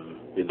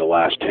in the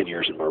last 10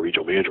 years in my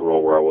regional manager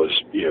role, where I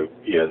was,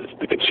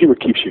 the consumer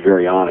keeps you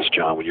very honest,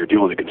 John. When you're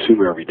dealing with the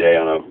consumer every day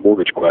on a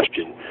mortgage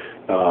question,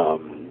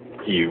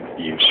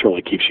 you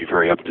certainly keeps you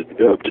very up to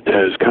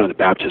toes, kind of the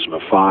baptism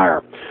of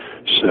fire.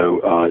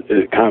 So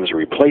kind of as a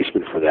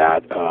replacement for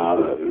that,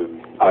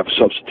 I've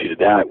substituted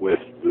that with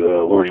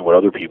learning what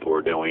other people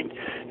are doing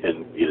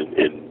and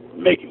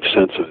making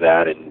sense of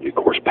that, and of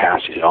course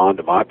passing it on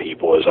to my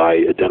people as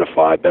I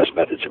identify best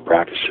methods and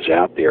practices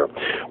out there.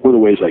 One of the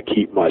ways I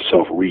keep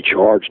myself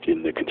recharged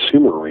in the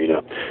consumer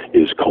arena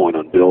is calling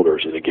on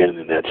builders. And again,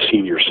 in that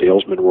senior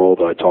salesman role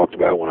that I talked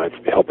about, when I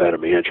help out a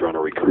manager on a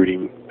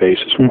recruiting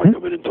basis, when I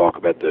come in and talk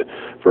about the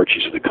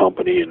virtues of the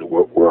company and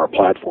where our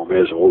platform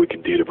is and what we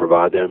can do to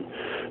provide them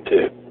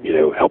to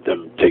help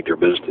them take their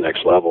business to the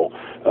next level.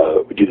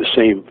 We do the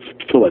same,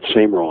 fill that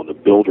same role on the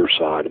builder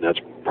side, and that's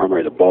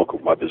primarily the bulk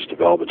of my business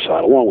development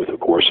side, along with, of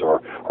course,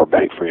 our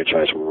bank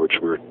franchise, which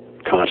we're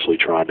constantly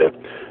trying to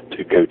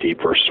go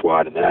deep versus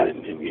wide in that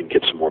and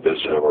get some more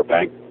business out of our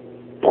bank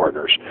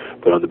partners.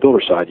 But on the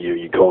builder side,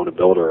 you call in a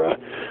builder,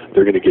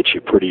 they're going to get you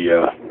pretty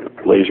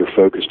laser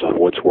focused on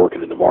what's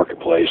working in the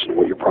marketplace and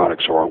what your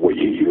products are and what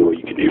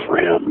you can do for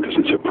him, because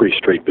it's a pretty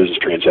straight business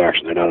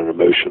transaction. They're not an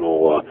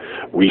emotional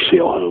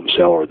resale home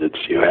seller that's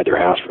had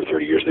their house for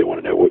 30 years. They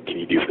want to know what can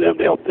you do for them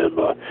to help them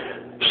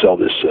sell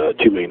this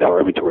 $2 million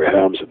inventory of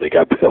homes that they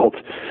got built.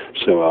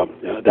 So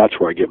that's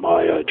where I get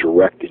my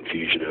direct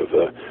infusion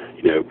of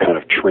kind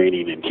of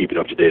training and keeping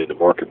up to date in the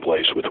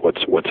marketplace with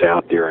what's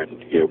out there,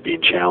 and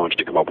being challenged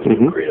to come up with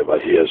new creative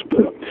ideas.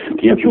 But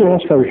the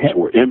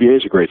MBA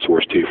is a great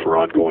source too for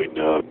ongoing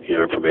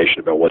information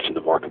about what's in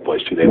the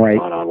marketplace too. They have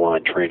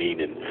online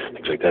training and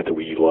things like that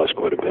we utilize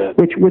quite a bit.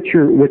 Which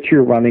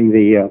you're running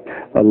the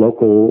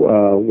local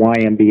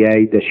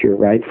YMBA this year,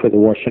 right, for the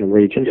Washington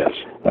region? Yes.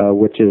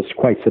 Which is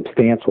quite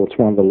substantial. It's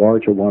one of the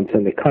larger ones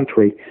in the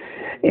country.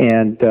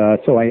 And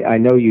so I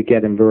know you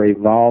get very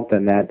involved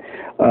in that.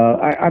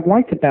 I'd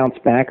like to bounce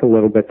back a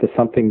little bit to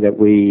something that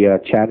we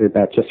chatted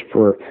about just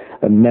for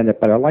a minute,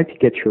 but I'd like to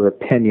get your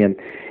opinion,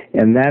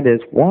 and that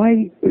is,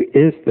 why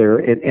is there,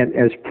 and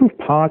as proof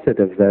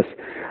positive of this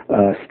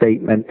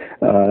statement,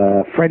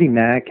 Freddie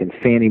Mac and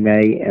Fannie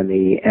Mae and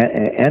the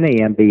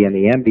NAMB and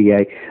the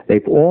MBA,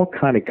 they've all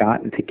kind of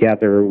gotten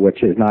together,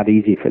 which is not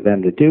easy for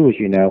them to do, as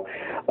you know,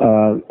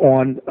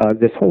 on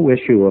this whole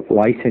issue of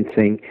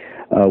licensing,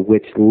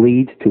 which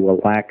leads to a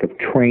lack of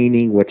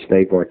training, which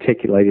they've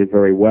articulated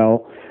very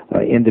well,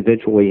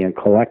 individually and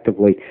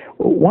collectively.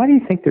 Why do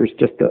you think there's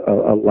just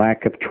a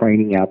lack of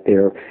training out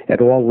there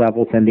at all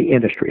levels in the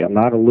industry? I'm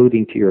not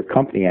alluding to your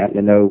company. I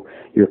know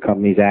your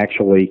company's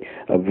actually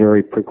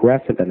very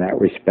progressive in that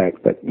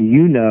respect, but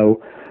you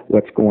know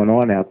what's going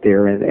on out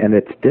there, and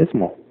it's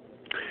dismal.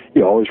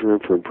 Yeah, always room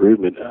for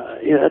improvement.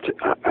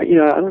 I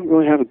don't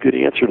really have a good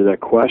answer to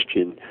that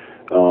question.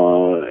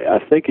 I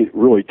think it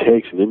really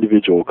takes an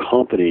individual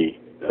company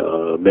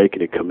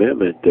making a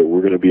commitment that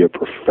we're going to be a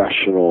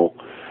professional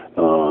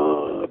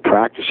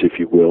practice, if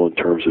you will, in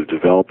terms of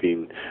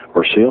developing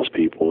our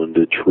salespeople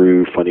into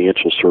true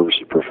financial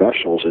services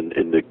professionals, and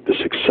the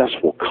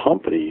successful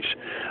companies,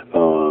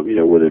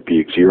 whether it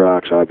be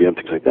Xerox, IBM,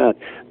 things like that,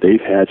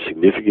 they've had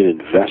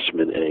significant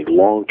investment and a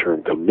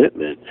long-term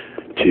commitment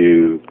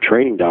to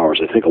training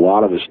dollars. I think a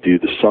lot of us do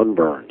the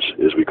sunburns,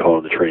 as we call it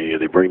in the training.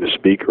 They bring the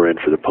speaker in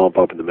for the pump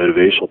up and the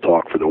motivational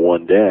talk for the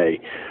one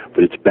day,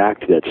 but it's back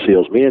to that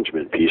sales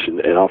management piece,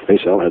 and I'll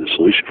face it, I don't have the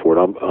solution for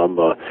it.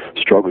 I'm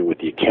struggling with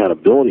the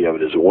accountability of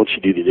it. Is that once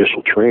you do the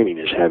initial training,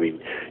 is having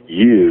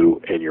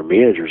you and your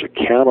managers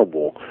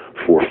accountable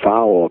for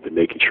follow-up and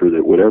making sure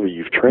that whatever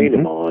you've trained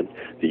them on,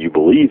 that you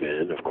believe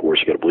in, of course,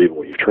 you got to believe in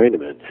what you've trained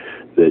them in,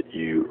 that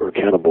you are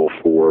accountable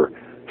for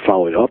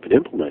following up and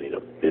implementing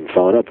them. And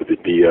following up, if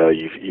it be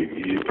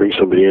you bring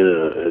somebody in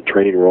a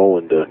training role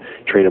and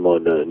train them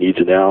on needs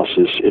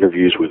analysis,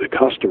 interviews with a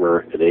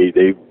customer, and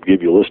they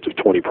give you a list of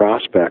 20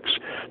 prospects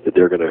that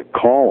they're going to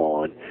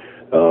call on,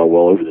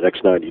 over the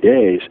next 90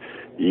 days,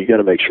 you got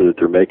to make sure that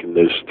they're making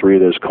those 3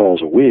 of those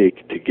calls a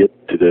week to get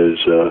to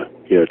those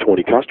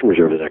 20 customers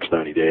over the next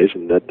 90 days,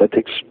 and that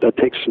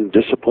takes some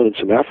discipline and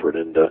some effort.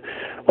 And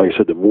like I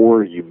said, the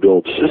more you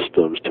build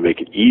systems to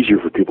make it easier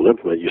for people to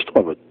implement, you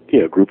still have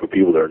a group of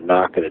people that are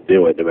not going to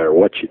do it no matter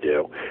what you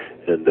do,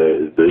 and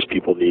those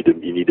people you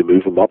need to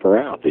move them up or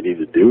out. They need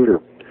to do it,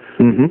 or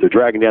they're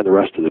dragging down the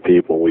rest of the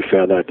people. And we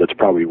found out that's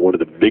probably one of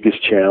the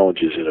biggest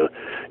challenges in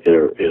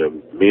a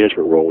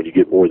management role when you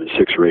get more than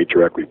 6 or 8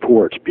 direct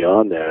reports.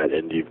 Beyond that,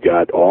 and you've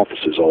got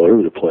offices all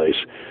over the place,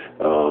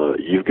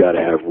 you've got to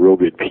have real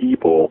good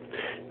people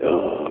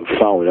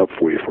following up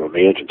for you from a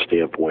management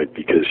standpoint,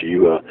 because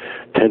you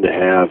tend to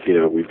have,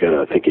 we've got,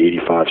 I think,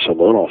 85 some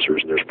loan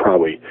officers, and there's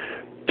probably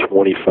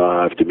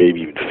 25 to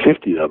maybe even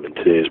 50 of them in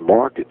today's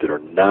market that are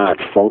not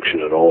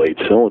functioning at all 8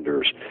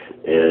 cylinders,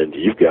 and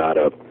you've got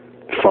to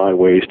find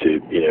ways to,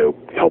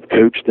 help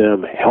coach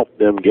them, help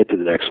them get to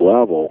the next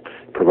level,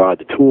 provide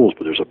the tools.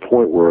 But there's a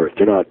point where if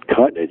they're not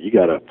cutting it, you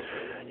got to,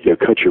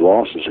 cut your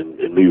losses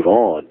and move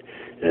on.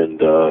 And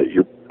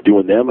you're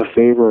doing them a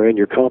favor and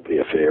your company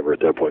a favor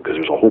at that point, because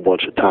there's a whole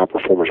bunch of top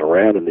performers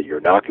around them that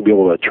you're not going to be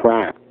able to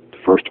attract.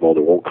 First of all, they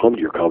won't come to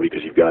your company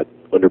because you've got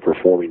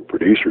underperforming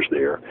producers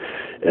there.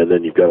 And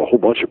then you've got a whole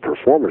bunch of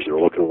performers that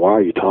are looking, why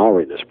are you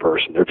tolerating this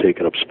person? They're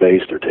taking up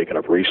space. They're taking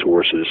up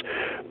resources.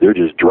 They're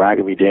just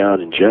dragging me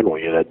down in general.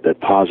 That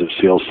positive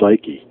sales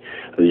psyche.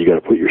 You got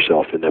to put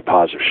yourself in that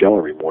positive shell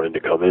every morning to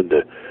come in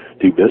to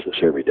do business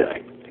every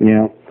day.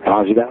 Yeah.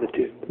 Positive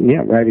attitude.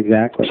 Yeah, right,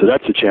 exactly. So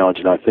that's a challenge,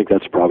 and I think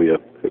that's probably a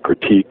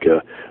critique,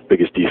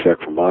 biggest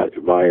defect from my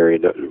area.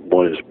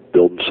 One is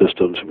building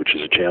systems, which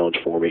is a challenge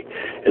for me,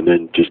 and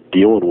then just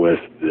dealing with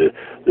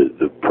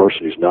the person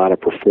who's not a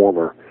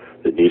performer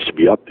that needs to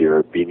be up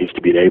there. Needs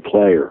to be an A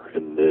player,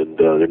 and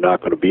they're not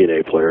going to be an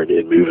A player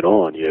and moving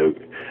on.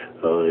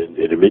 And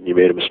admitting you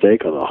made a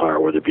mistake on the hire,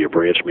 whether it be a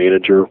branch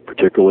manager,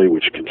 particularly,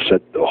 which can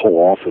set the whole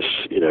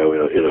office, in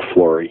a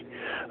flurry.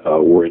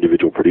 Or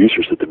individual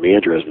producers, that the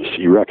manager has this,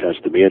 you recognize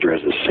the manager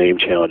has the same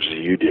challenges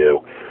you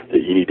do,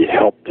 that you need to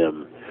help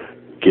them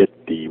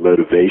get the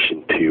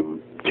motivation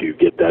to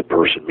get that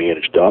person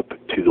managed up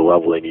to the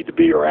level they need to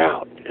be or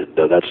out. And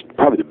that's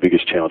probably the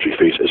biggest challenge we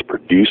face as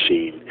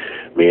producing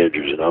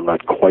managers. And I'm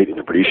not quite in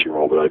the producing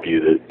role, but I view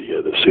that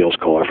the sales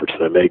call efforts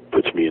that I make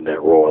puts me in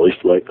that role. At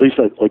least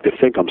I like to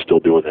think I'm still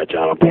doing that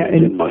job. I'm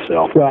in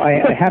myself. Well,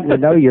 I happen to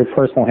know your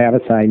personal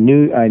habits. I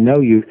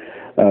know you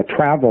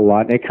travel a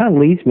lot. And it kind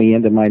of leads me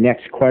into my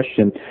next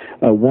question.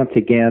 Once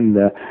again,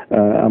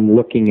 I'm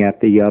looking at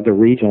the other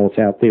regionals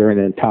out there and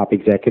then top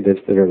executives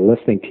that are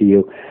listening to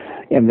you.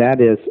 And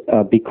that is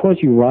because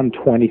you run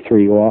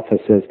 23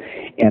 offices,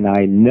 and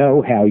I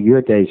know how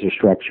your days are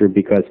structured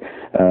because,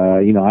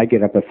 I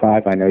get up at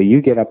 5. I know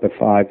you get up at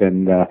 5,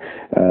 and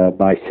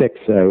by 6,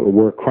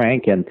 we're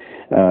cranking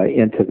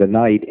into the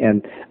night.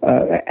 And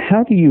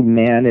how do you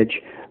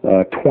manage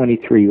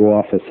 23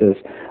 offices,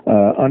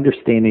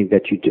 understanding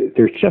that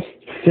there's just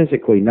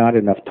physically not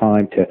enough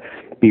time to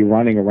be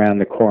running around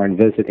the car and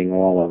visiting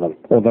all of them.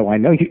 Although I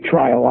know you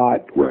try a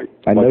lot. Right.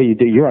 I know you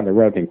do. You're on the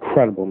road an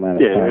incredible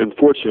amount of time. Yeah,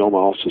 unfortunately, all my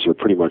offices are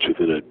pretty much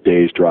within a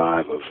day's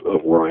drive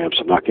of where I am,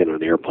 so I'm not getting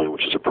on an airplane,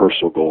 which is a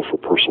personal goal for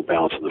personal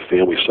balance on the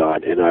family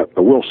side. And I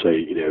will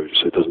say,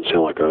 so it doesn't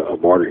sound like a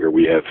martyr here,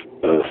 we have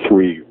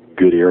 3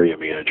 good area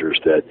managers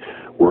that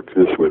work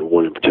with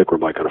one in particular,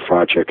 Mike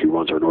Onafracek, who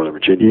runs our Northern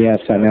Virginia. Yes,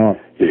 I know.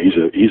 He's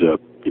a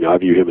I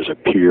view him as a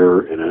peer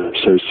and an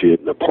associate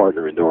and a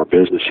partner in our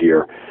business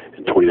here.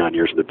 In 29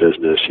 years in the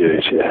business,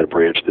 he's had a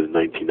branch that in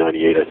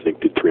 1998, I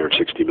think, did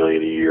 $360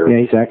 million a year.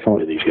 Yeah, he's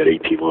excellent. And he's got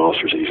 18 loan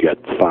officers, and he's got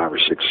 5 or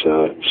 6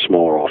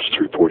 smaller officers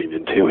reporting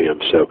into him.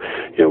 So,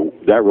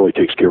 that really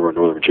takes care of our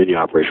Northern Virginia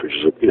operation, which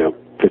is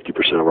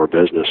 50% of our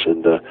business,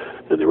 and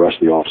the rest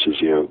of the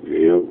offices,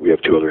 we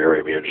have 2 other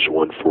area managers,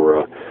 one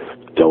for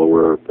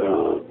Delaware,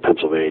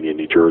 Pennsylvania,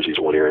 New Jersey's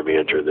one area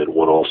manager, and then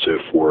one also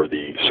for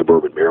the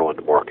suburban Maryland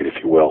market,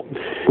 if you will.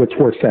 Which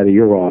works out of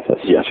your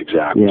office. Yes,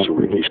 exactly. Yeah. So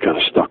he's kind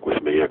of stuck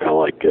with me. I kind of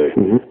like,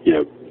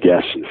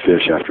 guests and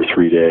fish after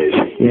 3 days.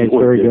 Yeah, it's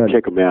very good.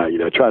 Kick them out.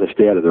 Try to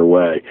stay out of their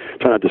way.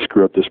 Try not to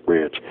screw up this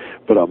branch.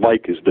 But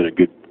Mike has been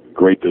a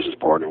great business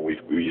partner.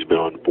 He's been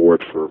on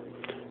board for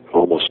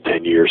almost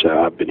 10 years.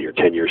 I've been here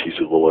 10 years. He's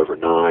a little over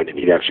 9, and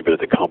he'd actually been at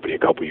the company a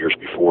couple of years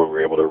before, and we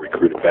were able to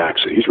recruit him back.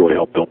 So he's really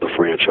helped build the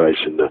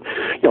franchise. And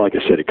like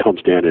I said, it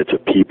comes down to it's a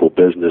people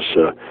business.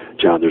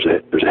 John, there's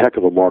a heck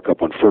of a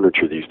markup on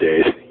furniture these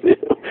days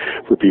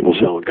for people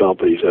selling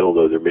companies.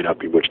 Although there may not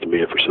be much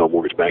demand for selling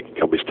mortgage banking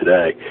companies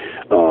today.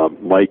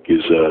 Mike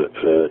is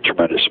a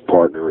tremendous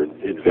partner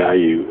in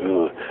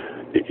value.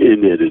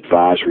 In an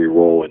advisory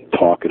role and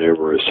talking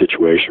over a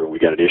situation where we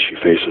got an issue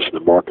facing us in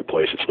the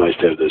marketplace, it's nice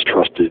to have those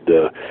trusted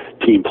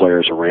team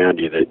players around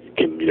you that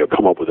can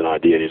come up with an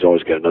idea, and he's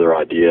always got another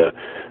idea,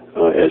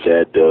 as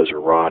Ed does,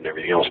 or Rod, and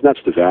everything else. And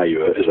that's the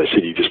value. As I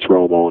said, you just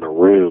throw them all in a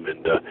room,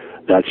 and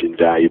that's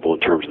invaluable in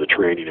terms of the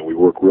training. And we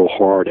work real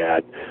hard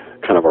at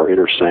kind of our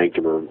inner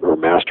sanctum or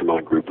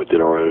mastermind group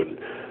within our own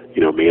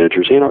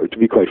managers, and to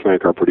be quite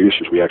frank, our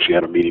producers. We actually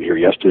had a meeting here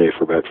yesterday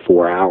for about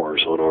 4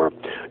 hours on our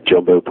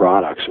jumbo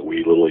products, and we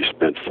literally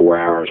spent 4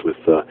 hours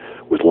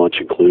with lunch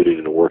included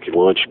and a working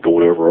lunch,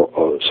 going over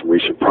some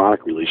recent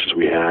product releases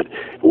we had,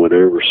 and went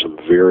over some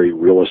very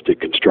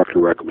realistic constructor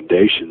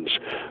recommendations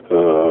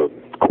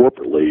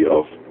corporately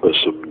of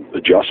some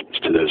adjustments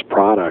to those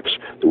products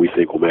that we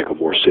think will make them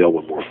more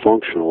saleable, more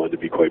functional, and to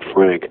be quite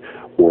frank,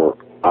 more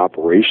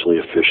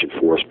operationally efficient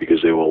for us,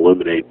 because they will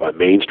eliminate, by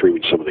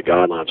mainstreaming some of the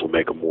guidelines, will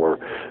make them more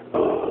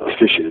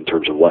efficient in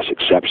terms of less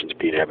exceptions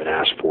being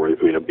asked for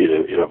in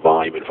a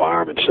volume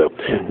environment. So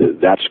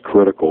that's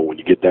critical when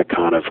you get that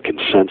kind of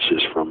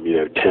consensus from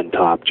 10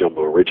 top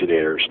jumbo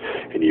originators,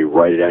 and you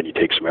write it out and you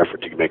take some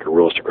effort to make a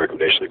realistic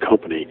recommendation to the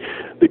company.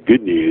 The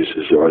good news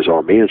is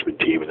our management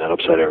team in that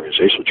upside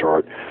organizational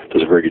chart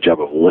does a very good job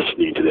of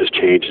listening to those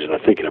changes. And I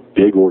think in a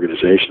big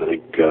organization, I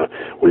think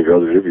one of your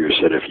other interviewers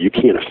said, if you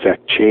can't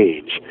affect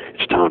change,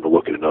 it's time to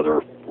look at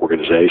another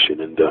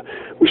organization, and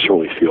we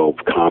certainly feel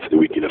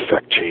confident we can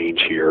affect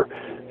change here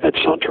at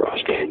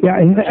SunTrust. Yeah,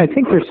 and I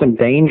think there's some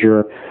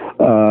danger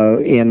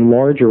in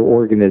larger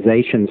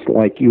organizations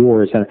like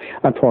yours, and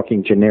I'm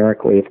talking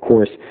generically, of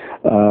course,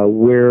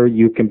 where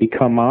you can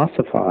become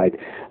ossified,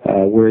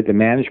 where the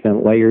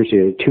management layers,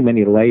 too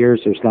many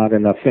layers, there's not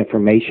enough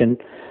information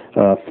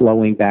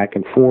flowing back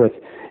and forth,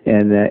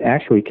 and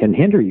actually can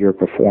hinder your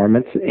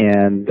performance.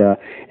 And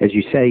as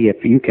you say,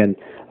 if you can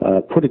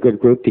put a good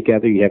group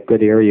together, you have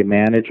good area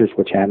managers,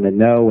 which happen to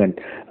know, and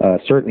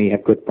certainly you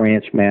have good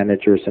branch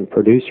managers and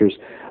producers.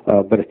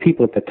 But if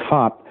people at the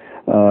top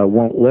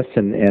won't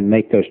listen and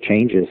make those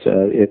changes,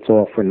 it's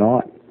all for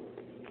naught.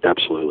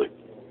 Absolutely.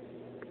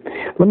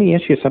 Let me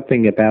ask you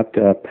something about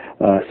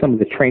some of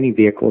the training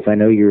vehicles. I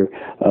know you're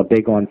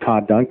big on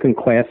Todd Duncan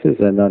classes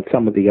and on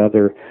some of the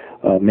other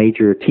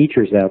major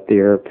teachers out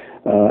there.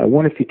 I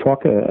wonder if you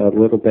talk a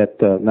little bit,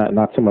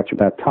 not so much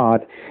about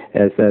Todd,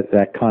 as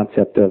that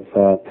concept of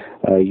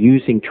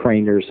using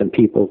trainers and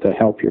people to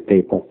help your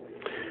people.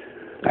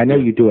 I know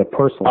you do it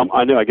personally.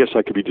 I know. I guess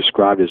I could be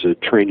described as a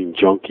training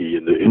junkie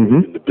in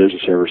the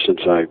business ever since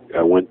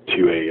I went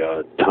to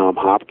a Tom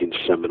Hopkins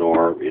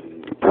seminar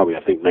in probably,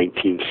 I think,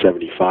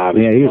 1975.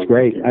 Yeah, he was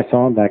great. I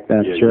saw him back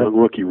then. Yeah, sure. Young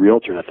rookie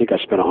realtor, and I think I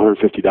spent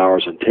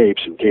 $150 on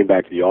tapes and came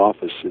back to the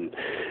office, and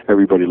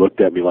everybody looked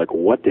at me like,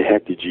 "What the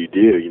heck did you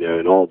do?"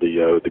 And all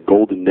the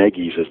golden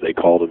neggies, as they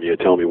called them,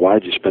 telling me, "Why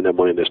did you spend that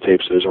money on those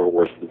tapes? Those aren't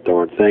worth the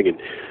darn thing." And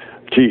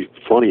Gee,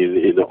 funny,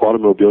 in the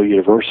Automobile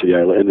University, I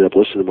ended up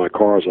listening to my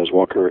car as I was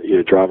walking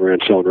around, driving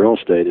around selling real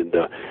estate, and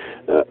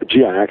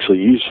gee, I actually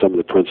used some of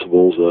the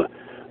principles,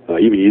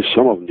 even used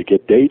some of them to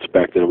get dates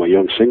back then in my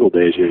young single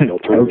days. The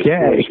alternative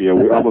Okay.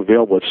 choice, I'm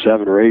available at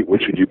 7 or 8.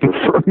 Which would you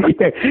prefer?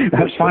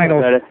 A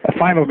final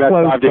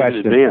close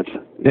question.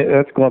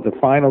 That's called the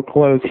final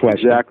close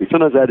question. Exactly.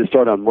 Sometimes I had to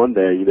start on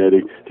Monday,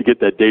 to get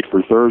that date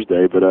for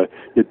Thursday, but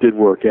it did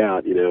work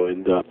out,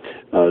 and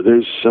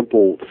there's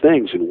simple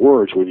things in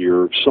words. When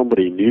you're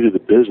somebody new to the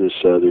business,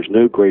 there's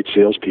no great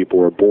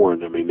salespeople are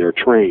born. I mean, they're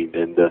trained,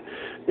 and the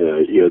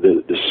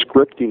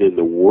scripting in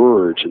the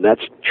words, and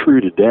that's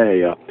true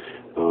today.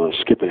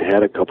 Skipping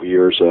ahead a couple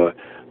years,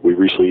 we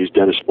recently used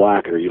Dennis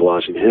Black and are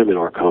utilizing him in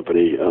our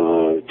company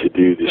to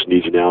do this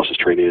needs analysis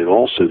training, and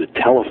also the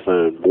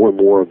telephone. More and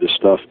more of this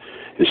stuff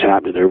is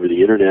happening over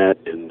the internet,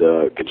 and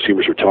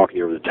consumers are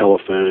talking over the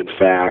telephone,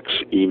 fax,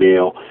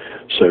 email.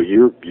 So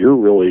you're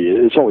really,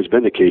 it's always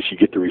been the case, you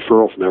get the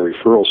referral from that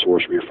referral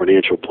source, from your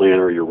financial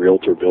planner, your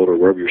realtor, builder,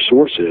 wherever your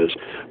source is,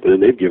 but then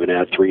they've given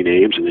out 3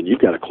 names, and then you've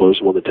got to close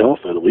them on the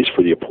telephone, at least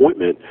for the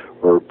appointment,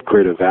 or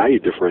create a value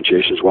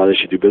differentiation as why they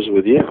should do business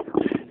with you.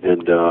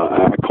 And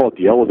I call it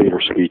the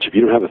elevator speech. If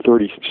you don't have a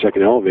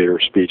 30-second elevator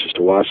speech as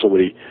to why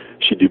somebody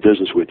should do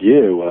business with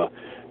you,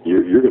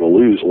 you're going to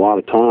lose a lot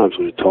of times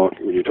when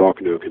you're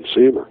talking to a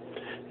consumer.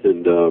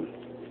 And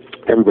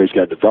everybody's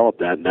got to develop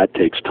that, and that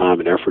takes time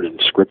and effort and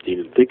scripting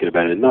and thinking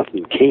about it. And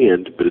nothing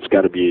canned, but it's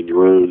got to be in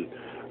your own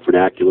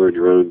vernacular, in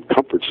your own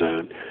comfort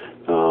zone.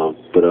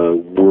 But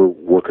we're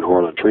working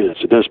hard on training that.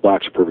 So Dennis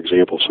Black's a perfect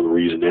example of some of the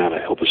reason now to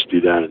help us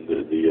do that in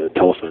the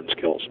telephone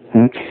skills.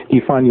 Mm-hmm. Do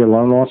you find your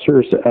loan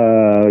officers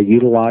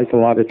utilize a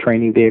lot of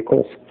training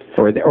vehicles?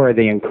 Or are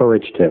they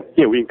encouraged to?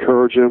 Yeah, we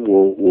encourage them.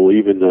 We'll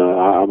even.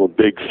 I'm a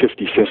big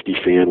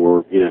 50-50 fan.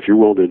 Where if you're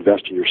willing to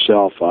invest in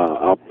yourself,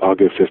 I'll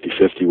go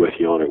 50-50 with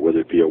you on it. Whether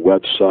it be a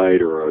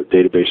website or a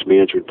database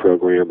management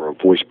program or a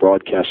voice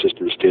broadcast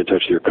system to stay in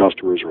touch with your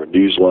customers, or a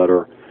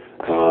newsletter.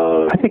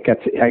 I think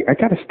that's. I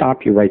got to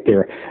stop you right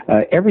there.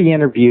 Every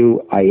interview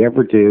I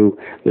ever do,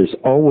 there's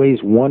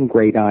always one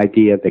great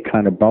idea that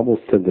kind of bubbles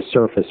to the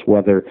surface,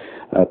 whether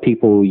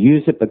people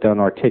use it but don't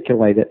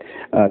articulate it.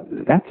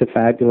 That's a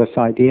fabulous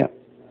idea,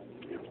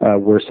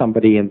 where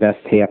somebody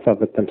invests half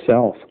of it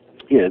themselves.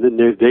 Yeah, and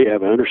then they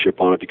have ownership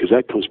on it, because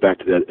that comes back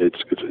to that.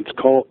 It's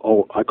called,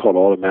 I call it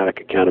automatic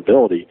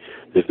accountability.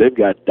 If they've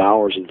got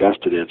dollars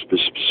invested in,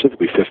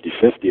 specifically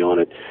 50-50 on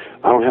it,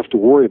 I don't have to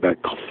worry about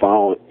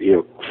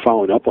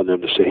following up on them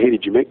to say, hey,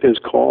 did you make those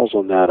calls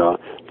on that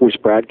voice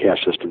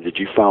broadcast system? Did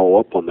you follow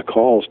up on the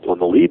calls, on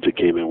the leads that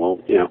came in? Well,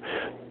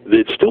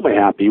 they still may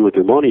happen even with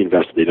their money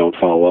invested. They don't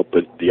follow up,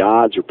 but the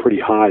odds are pretty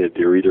high that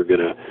they're either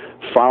going to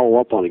follow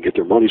up on it and get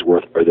their money's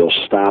worth, or they'll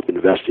stop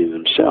investing in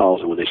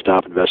themselves. And when they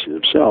stop investing in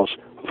themselves,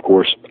 of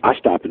course, I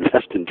stop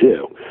investing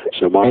too.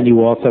 So my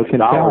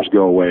dollars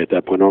go away at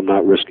that point. I'm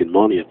not risking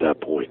money at that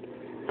point.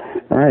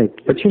 All right.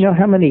 But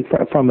how many,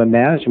 from a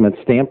management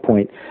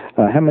standpoint,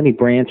 how many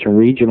branch and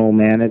regional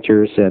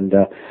managers and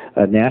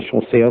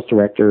national sales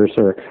directors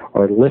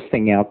are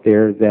listing out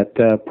there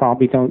that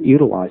probably don't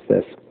utilize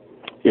this?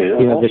 Yeah,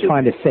 they're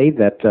trying to save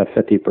that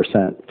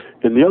 50%.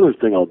 And the other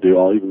thing I'll do,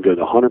 I'll even go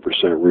the 100%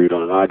 route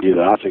on an idea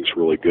that I think is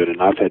really good.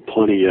 And I've had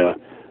plenty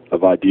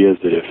of ideas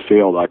that have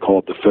failed. I call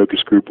it the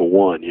focus group of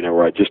one,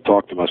 where I just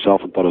talked to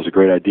myself and thought it was a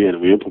great idea, and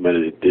we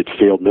implemented it. It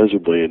failed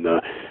miserably, and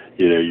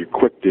you're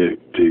quick to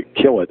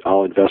kill it.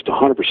 I'll invest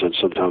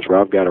 100% sometimes, where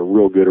I've got a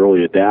real good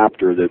early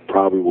adapter that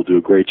probably will do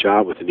a great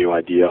job with a new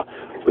idea,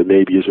 but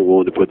maybe isn't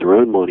willing to put their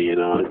own money in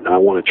on it. And I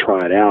want to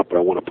try it out, but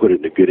I want to put it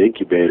in a good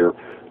incubator.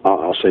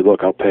 I'll say,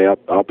 look, I'll pay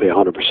 100%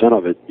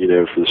 of it,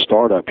 for the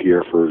startup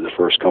here for the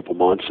first couple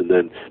months, and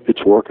then if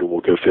it's working,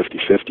 we'll go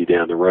 50-50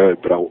 down the road.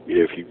 But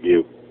if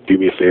you do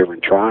me a favor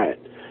and try it,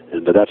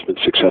 and that's been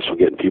successful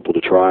getting people to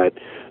try it.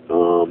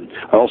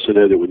 I also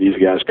know that when these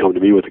guys come to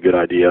me with a good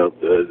idea,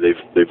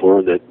 they've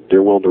learned that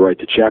they're willing to write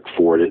the check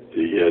for it.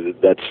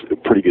 That's a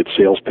pretty good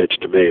sales pitch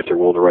to me if they're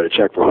willing to write a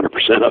check for 100%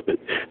 of it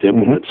to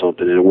implement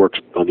something, and it works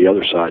on the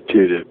other side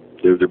too.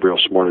 They're real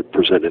smart at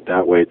presenting it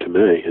that way to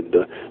me, and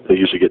they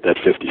usually get that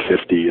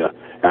 50-50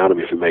 out of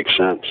me if it makes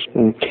sense.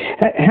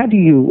 How do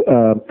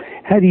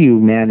you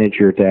manage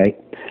your day?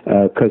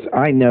 Because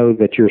I know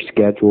that your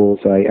schedules.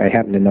 I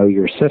happen to know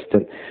your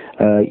assistant.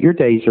 Your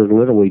days are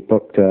literally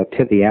booked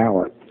to the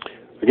hour.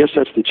 I guess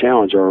that's the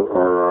challenge.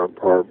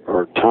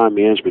 Our time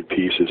management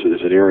piece is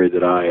an area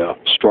that I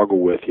struggle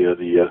with.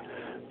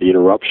 The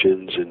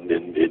interruptions and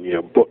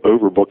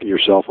overbooking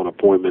yourself on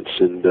appointments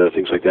and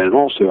things like that. And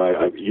also,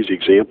 I use the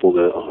example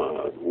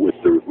that with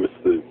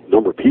the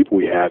number of people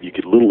we have, you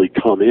could literally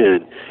come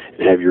in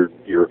and have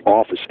your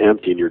office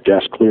empty and your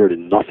desk cleared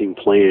and nothing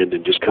planned,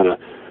 and just kind of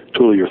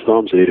twiddle your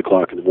thumbs at 8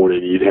 o'clock in the morning,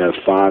 and you'd have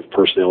 5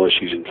 personnel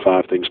issues and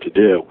 5 things to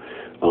do.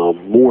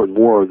 More and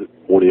more,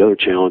 one of the other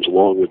challenge,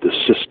 along with the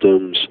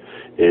systems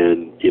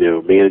and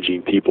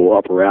managing people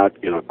up or out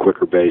on a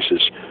quicker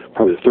basis.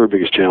 Probably the third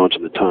biggest challenge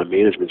on the time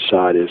management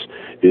side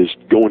is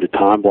going to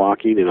time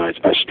blocking, and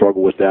I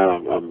struggle with that.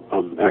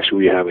 I'm actually,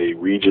 we have a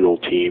regional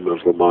team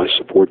of my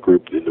support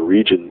group in the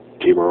region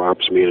team. Our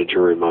ops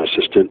manager and my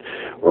assistant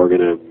are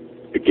going to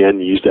again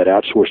use that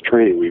outsourced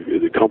training.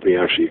 The company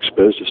actually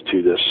exposed us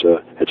to this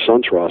at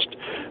SunTrust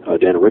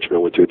down in Richmond. I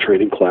went to a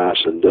training class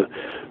and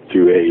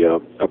through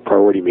a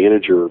priority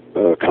manager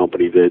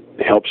company that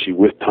helps you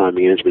with time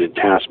management and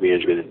task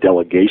management and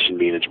delegation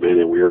management,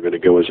 and we are going to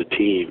go as a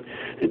team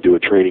and do a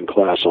training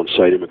class on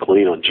site in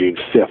McLean on June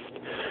 5th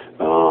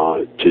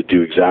to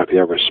do exactly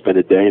that. We're going to spend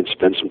a day and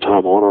spend some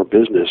time on our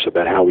business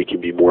about how we can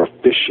be more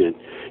efficient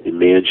in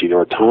managing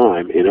our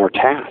time and our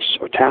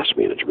task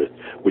management,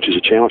 which is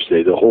a challenge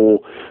today. The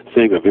whole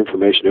thing of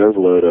information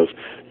overload of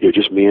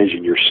just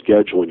managing your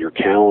schedule and your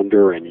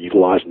calendar and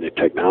utilizing the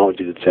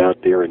technology that's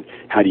out there, and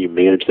how do you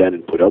manage that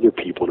and put other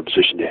people in a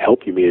position to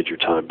help you manage your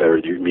time better,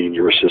 meaning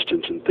your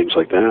assistants and things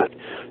like that.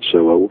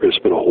 So we're going to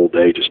spend a whole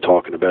day just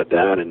talking about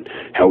that and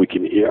how we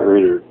can,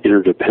 our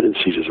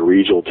interdependencies as a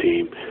regional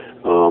team,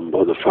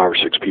 of the 5 or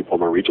 6 people on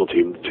my regional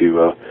team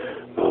to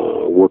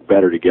work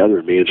better together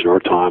and managing our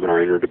time and our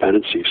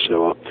interdependencies.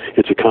 So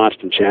it's a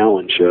constant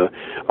challenge.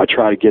 I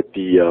try to get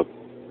the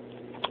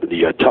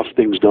tough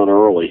things done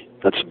early.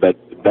 That's the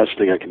best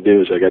thing I can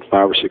do. Is I got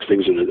 5 or 6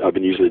 things, and I've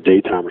been using the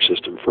daytimer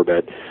system for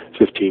about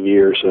 15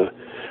 years.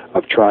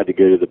 I've tried to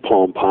go to the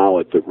Palm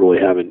Pilot, but really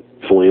haven't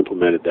fully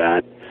implemented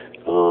that.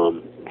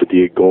 But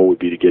the goal would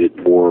be to get it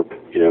more,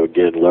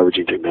 again,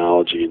 leveraging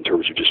technology in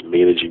terms of just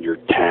managing your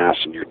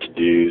tasks and your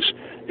to-dos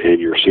and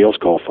your sales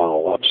call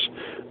follow-ups.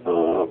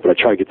 But I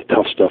try to get the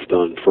tough stuff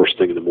done first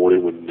thing in the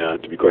morning when,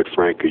 to be quite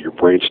frank, your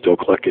brain's still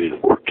clicking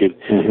and working.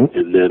 Mm-hmm.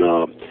 And then,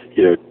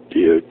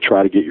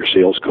 try to get your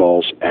sales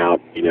calls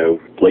out,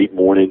 late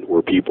morning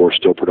where people are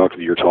still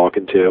productive you're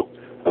talking to.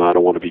 I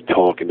don't want to be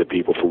talking to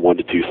people from 1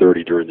 to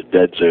 2:30 during the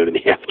dead zone in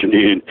the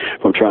afternoon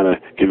if I'm trying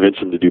to convince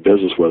them to do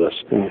business with us.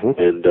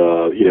 Mm-hmm. And,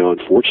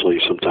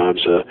 unfortunately,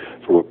 sometimes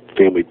from a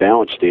family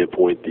balance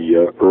standpoint,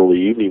 the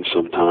early evenings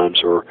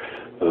sometimes or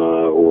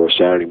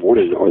Saturday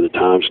morning are the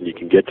times when you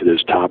can get to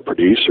those top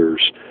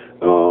producers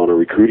on a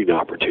recruiting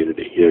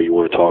opportunity. You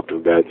want to talk to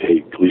them about,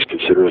 hey, at least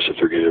consider us if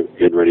they're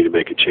getting ready to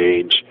make a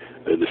change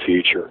in the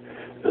future.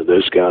 And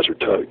those gals are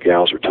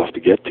tough to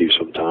get to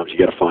sometimes. You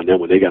got to find them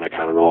when they got a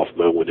kind of an off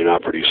moment when they're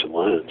not producing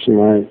loans.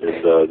 Right.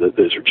 And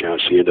those are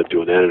challenges. So you end up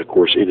doing that. And, of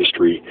course,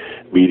 industry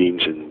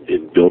meetings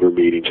and builder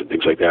meetings and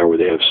things like that where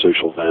they have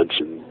social events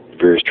and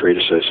various trade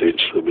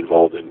associations that are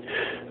involved in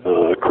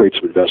create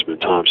some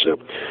investment time. So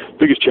the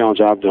biggest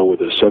challenge I've done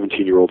with a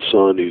 17-year-old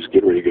son who's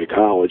getting ready to go to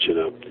college and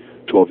a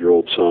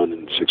 12-year-old son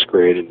in 6th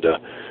grade and a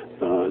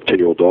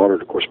 10-year-old daughter,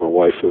 and, of course, my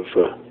wife of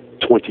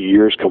 20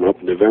 years coming up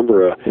in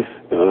November,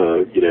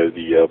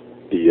 the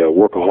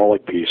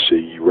workaholic piece,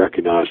 you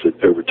recognize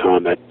that over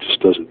time that just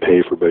doesn't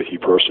pay for both you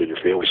personally and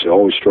your family. So I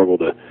always struggle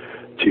to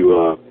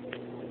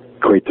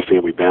create the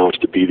family balance,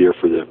 to be there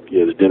for the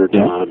the dinner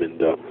time,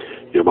 and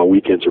my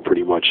weekends are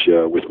pretty much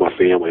with my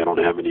family. I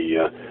don't have any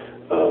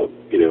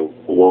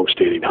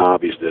long-standing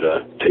hobbies that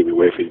take me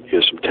away from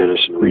some tennis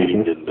and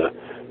reading and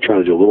trying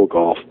to do a little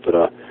golf,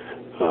 but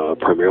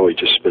primarily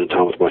just spending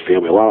time with my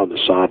family, a lot on the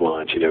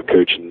sidelines,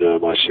 coaching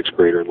my 6th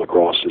grader in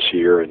lacrosse this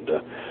year and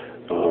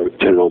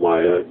attending all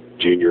my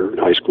junior and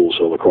high school's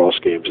lacrosse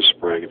games this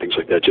spring and things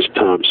like that. Just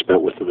time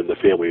spent with them and the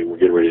family. We're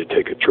getting ready to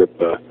take a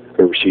trip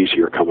overseas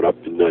here coming up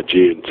in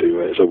June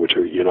to which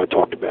you and I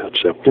talked about.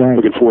 So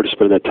looking forward to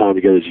spending that time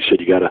together. As you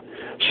said, you got to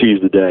seize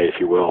the day, if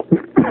you will.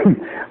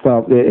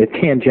 Well,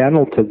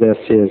 tangential to this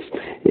is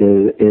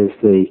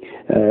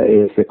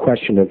the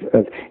question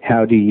of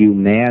how do you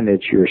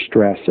manage your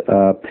stress.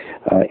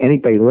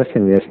 Anybody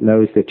listening to this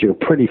knows that you're a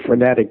pretty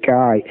frenetic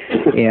guy,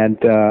 and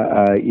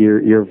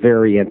you're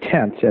very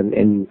intense.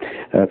 And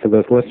for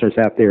those listeners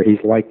out there,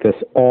 he's like this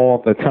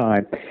all the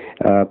time.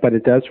 But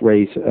it does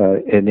raise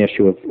an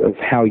issue of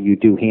how you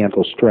do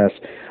handle stress.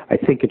 I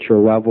think at your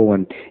level,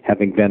 and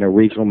having been a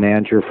regional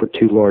manager for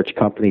 2 large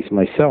companies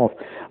myself,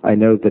 I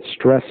know that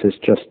stress is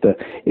just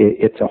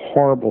it's a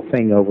horrible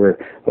thing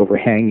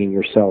overhanging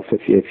yourself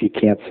if you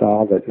can't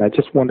solve it. And I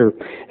just wonder,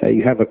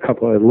 you have a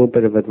little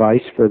bit of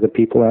advice for the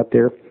people out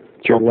there?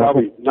 Well,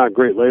 probably not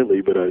great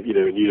lately, but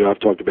I've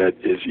talked about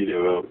is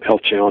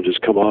health challenges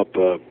come up.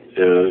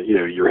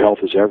 Your health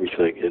is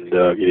everything, and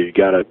you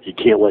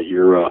can't let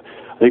your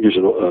I think there's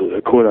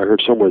a quote I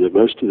heard somewhere that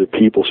most of the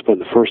people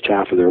spend the first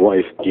half of their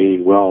life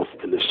gaining wealth,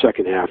 and the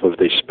second half of it,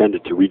 they spend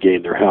it to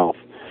regain their health.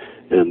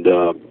 And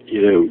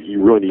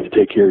you really need to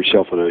take care of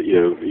yourself on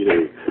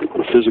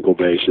a physical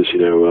basis.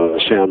 A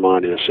sound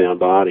mind and a sound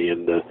body,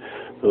 and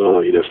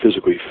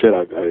physically fit.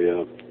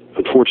 I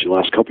unfortunately, the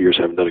last couple of years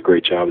I haven't done a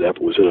great job of that.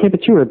 But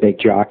but you were a big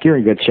jock. You're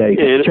in good shape.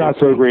 Yeah, in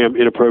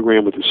a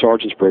program with the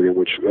Sergeant's Program,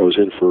 which I was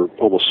in for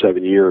almost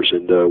 7 years,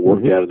 and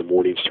worked out in the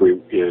mornings, 3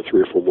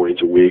 or 4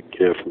 mornings a week,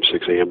 from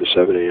 6 a.m. to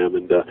 7 a.m.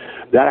 And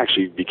that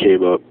actually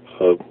became a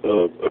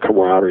a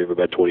camaraderie of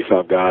about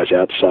 25 guys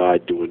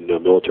outside doing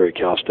military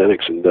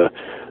calisthenics, and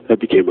that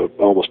became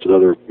almost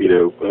another,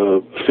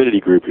 affinity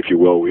group, if you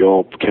will. We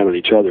all count on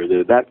each other.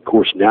 That, of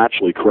course,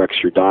 naturally corrects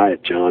your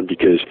diet, John,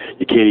 because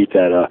you can't eat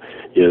that,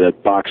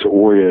 that box of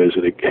Oreos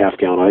and a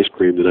half-gallon ice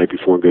cream the night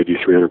before and go do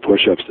 300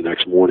 push-ups the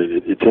next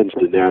morning. It tends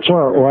to naturally.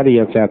 For our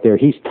audience out there,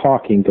 he's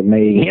talking to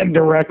me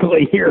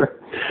indirectly here.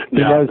 He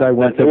knows I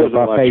went to the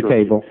buffet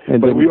table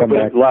and didn't come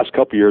back. The last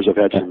couple of years, I've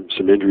had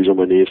some injuries on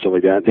my knee and stuff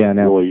like that. Yeah,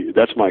 no. Really,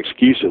 that's my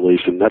excuse, at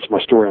least, and that's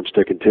my story. I'm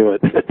sticking to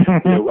it.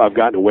 I've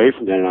gotten away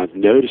from that, and I've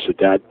noticed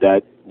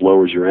that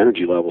lowers your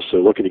energy level. So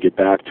looking to get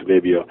back to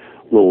maybe a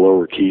little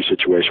lower key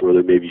situation, whether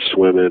it may be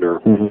swimming or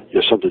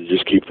something to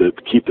just keep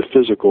the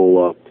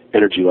physical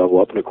energy level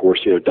up. And of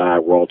course,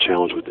 diet. We're all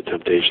challenged with the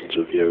temptations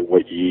of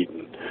what you eat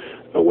and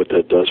what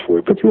that does for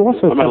you. But you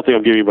also I don't think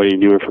I'm giving anybody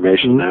new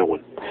information on that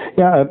one.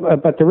 Yeah,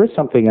 but there is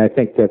something I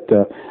think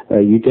that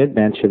you did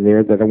mention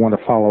there that I want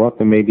to follow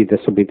up, and maybe this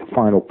will be the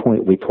final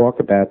point we talk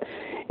about,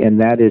 and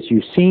that is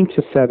you seem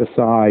to set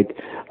aside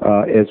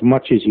as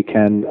much as you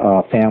can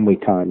family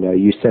time.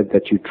 You said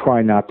that you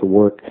try not to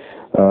work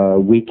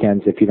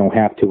weekends if you don't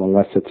have to,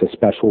 unless it's a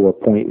special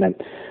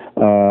appointment.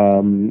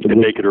 And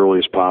make it early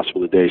as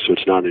possible today, so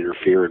it's not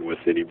interfering with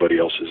anybody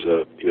else's,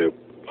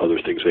 other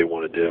things they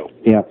want to do.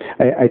 Yeah,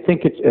 I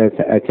think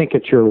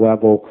at your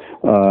level,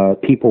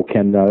 people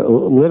can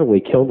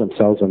literally kill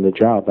themselves on the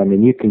job. I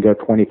mean, you can go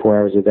 24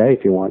 hours a day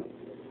if you want.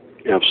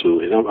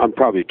 Absolutely, and I'm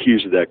probably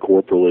accused of that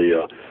corporally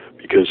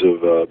because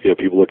of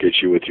people look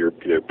at you with your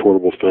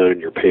portable phone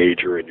and your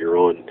pager, and you're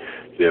on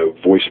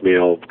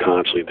voicemail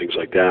constantly and things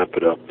like that.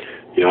 But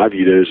I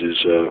view those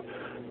as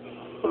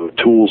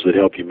tools that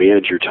help you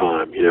manage your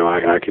time.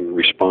 I can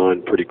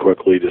respond pretty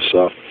quickly to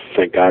stuff.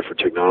 Thank God for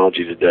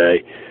technology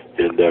today.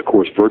 And, of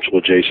course,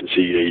 virtual adjacency,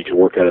 you can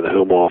work out of the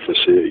home office,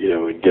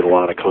 and get a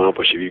lot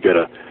accomplished. If you've got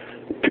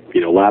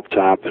a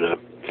laptop and a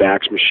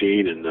fax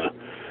machine and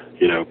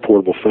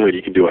portable phone,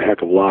 you can do a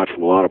heck of a lot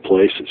from a lot of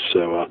places.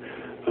 So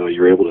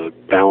you're able to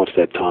balance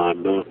that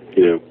time,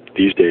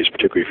 these days,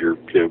 particularly if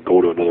you're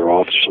going to another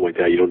office or something like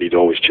that. You don't need to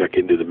always check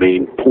into the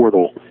main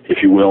portal,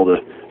 if you will,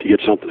 to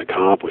get something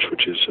accomplished,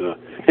 which is,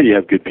 and you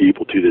have good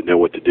people, too, that know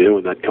what to do,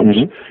 and that comes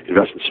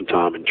investing some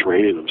time in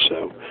training them.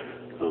 So,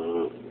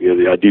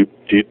 I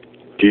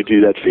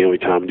do that family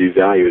time and do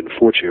value it.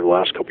 Unfortunately, over the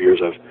last couple of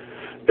years, I've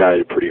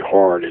valued it pretty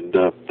hard, and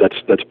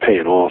that's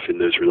paying off in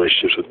those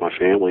relationships with my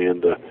family.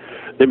 And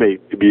they may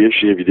be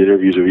interesting if you did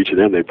interviews with each of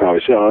them. They'd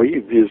probably say, "Oh,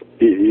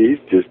 he's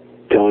just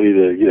telling you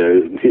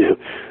that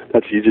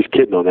that's you're just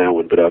kidding on that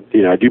one." But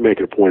I do make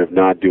it a point of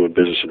not doing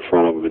business in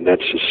front of them, and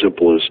that's as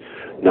simple as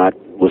not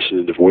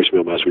listening to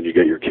voicemail mess when you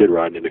get your kid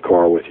riding in the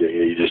car with you.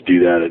 You just do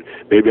that, and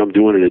maybe I'm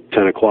doing it at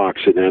 10 o'clock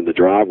sitting in the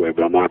driveway,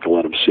 but I'm not going to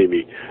let them see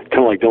me.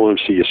 Kind of like don't let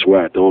them see you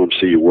sweat. Don't let them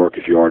see you work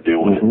if you are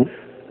doing it.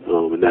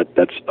 And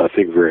that's, I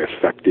think, a very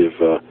effective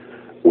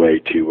way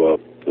to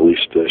at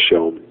least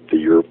show them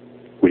that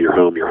when you're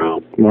home, you're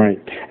home. Right.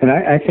 And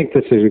I think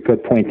this is a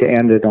good point to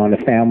end it on a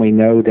family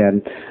note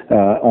and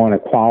on a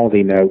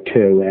quality note,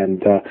 too.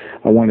 And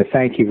I want to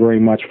thank you very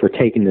much for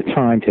taking the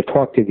time to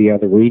talk to the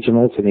other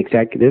regionals and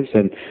executives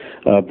and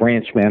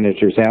branch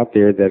managers out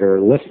there that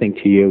are listening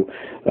to you.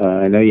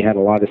 I know you had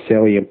a lot of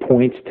salient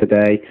points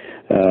today,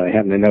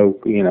 having to know,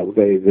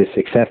 the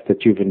success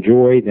that you've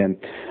enjoyed, and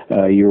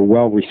you're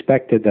well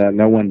respected.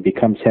 No one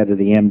becomes head of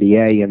the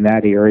MBA in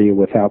that area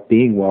without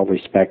being well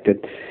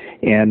respected.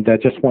 And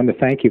just wanted to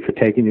thank you for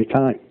taking your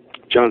time.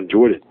 John,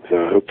 enjoyed it.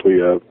 Hopefully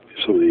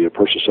some of the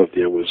personal stuff at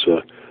the end was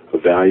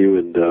of value,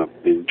 and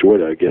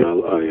enjoyed it. Again,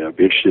 I'd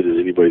be interested in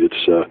anybody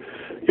that's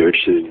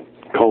interested in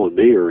calling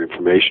me or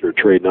information or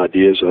trading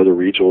ideas, other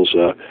regionals.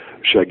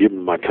 Should I give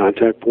them my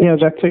contact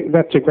points? Yeah,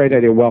 that's a great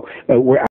idea. Well, we're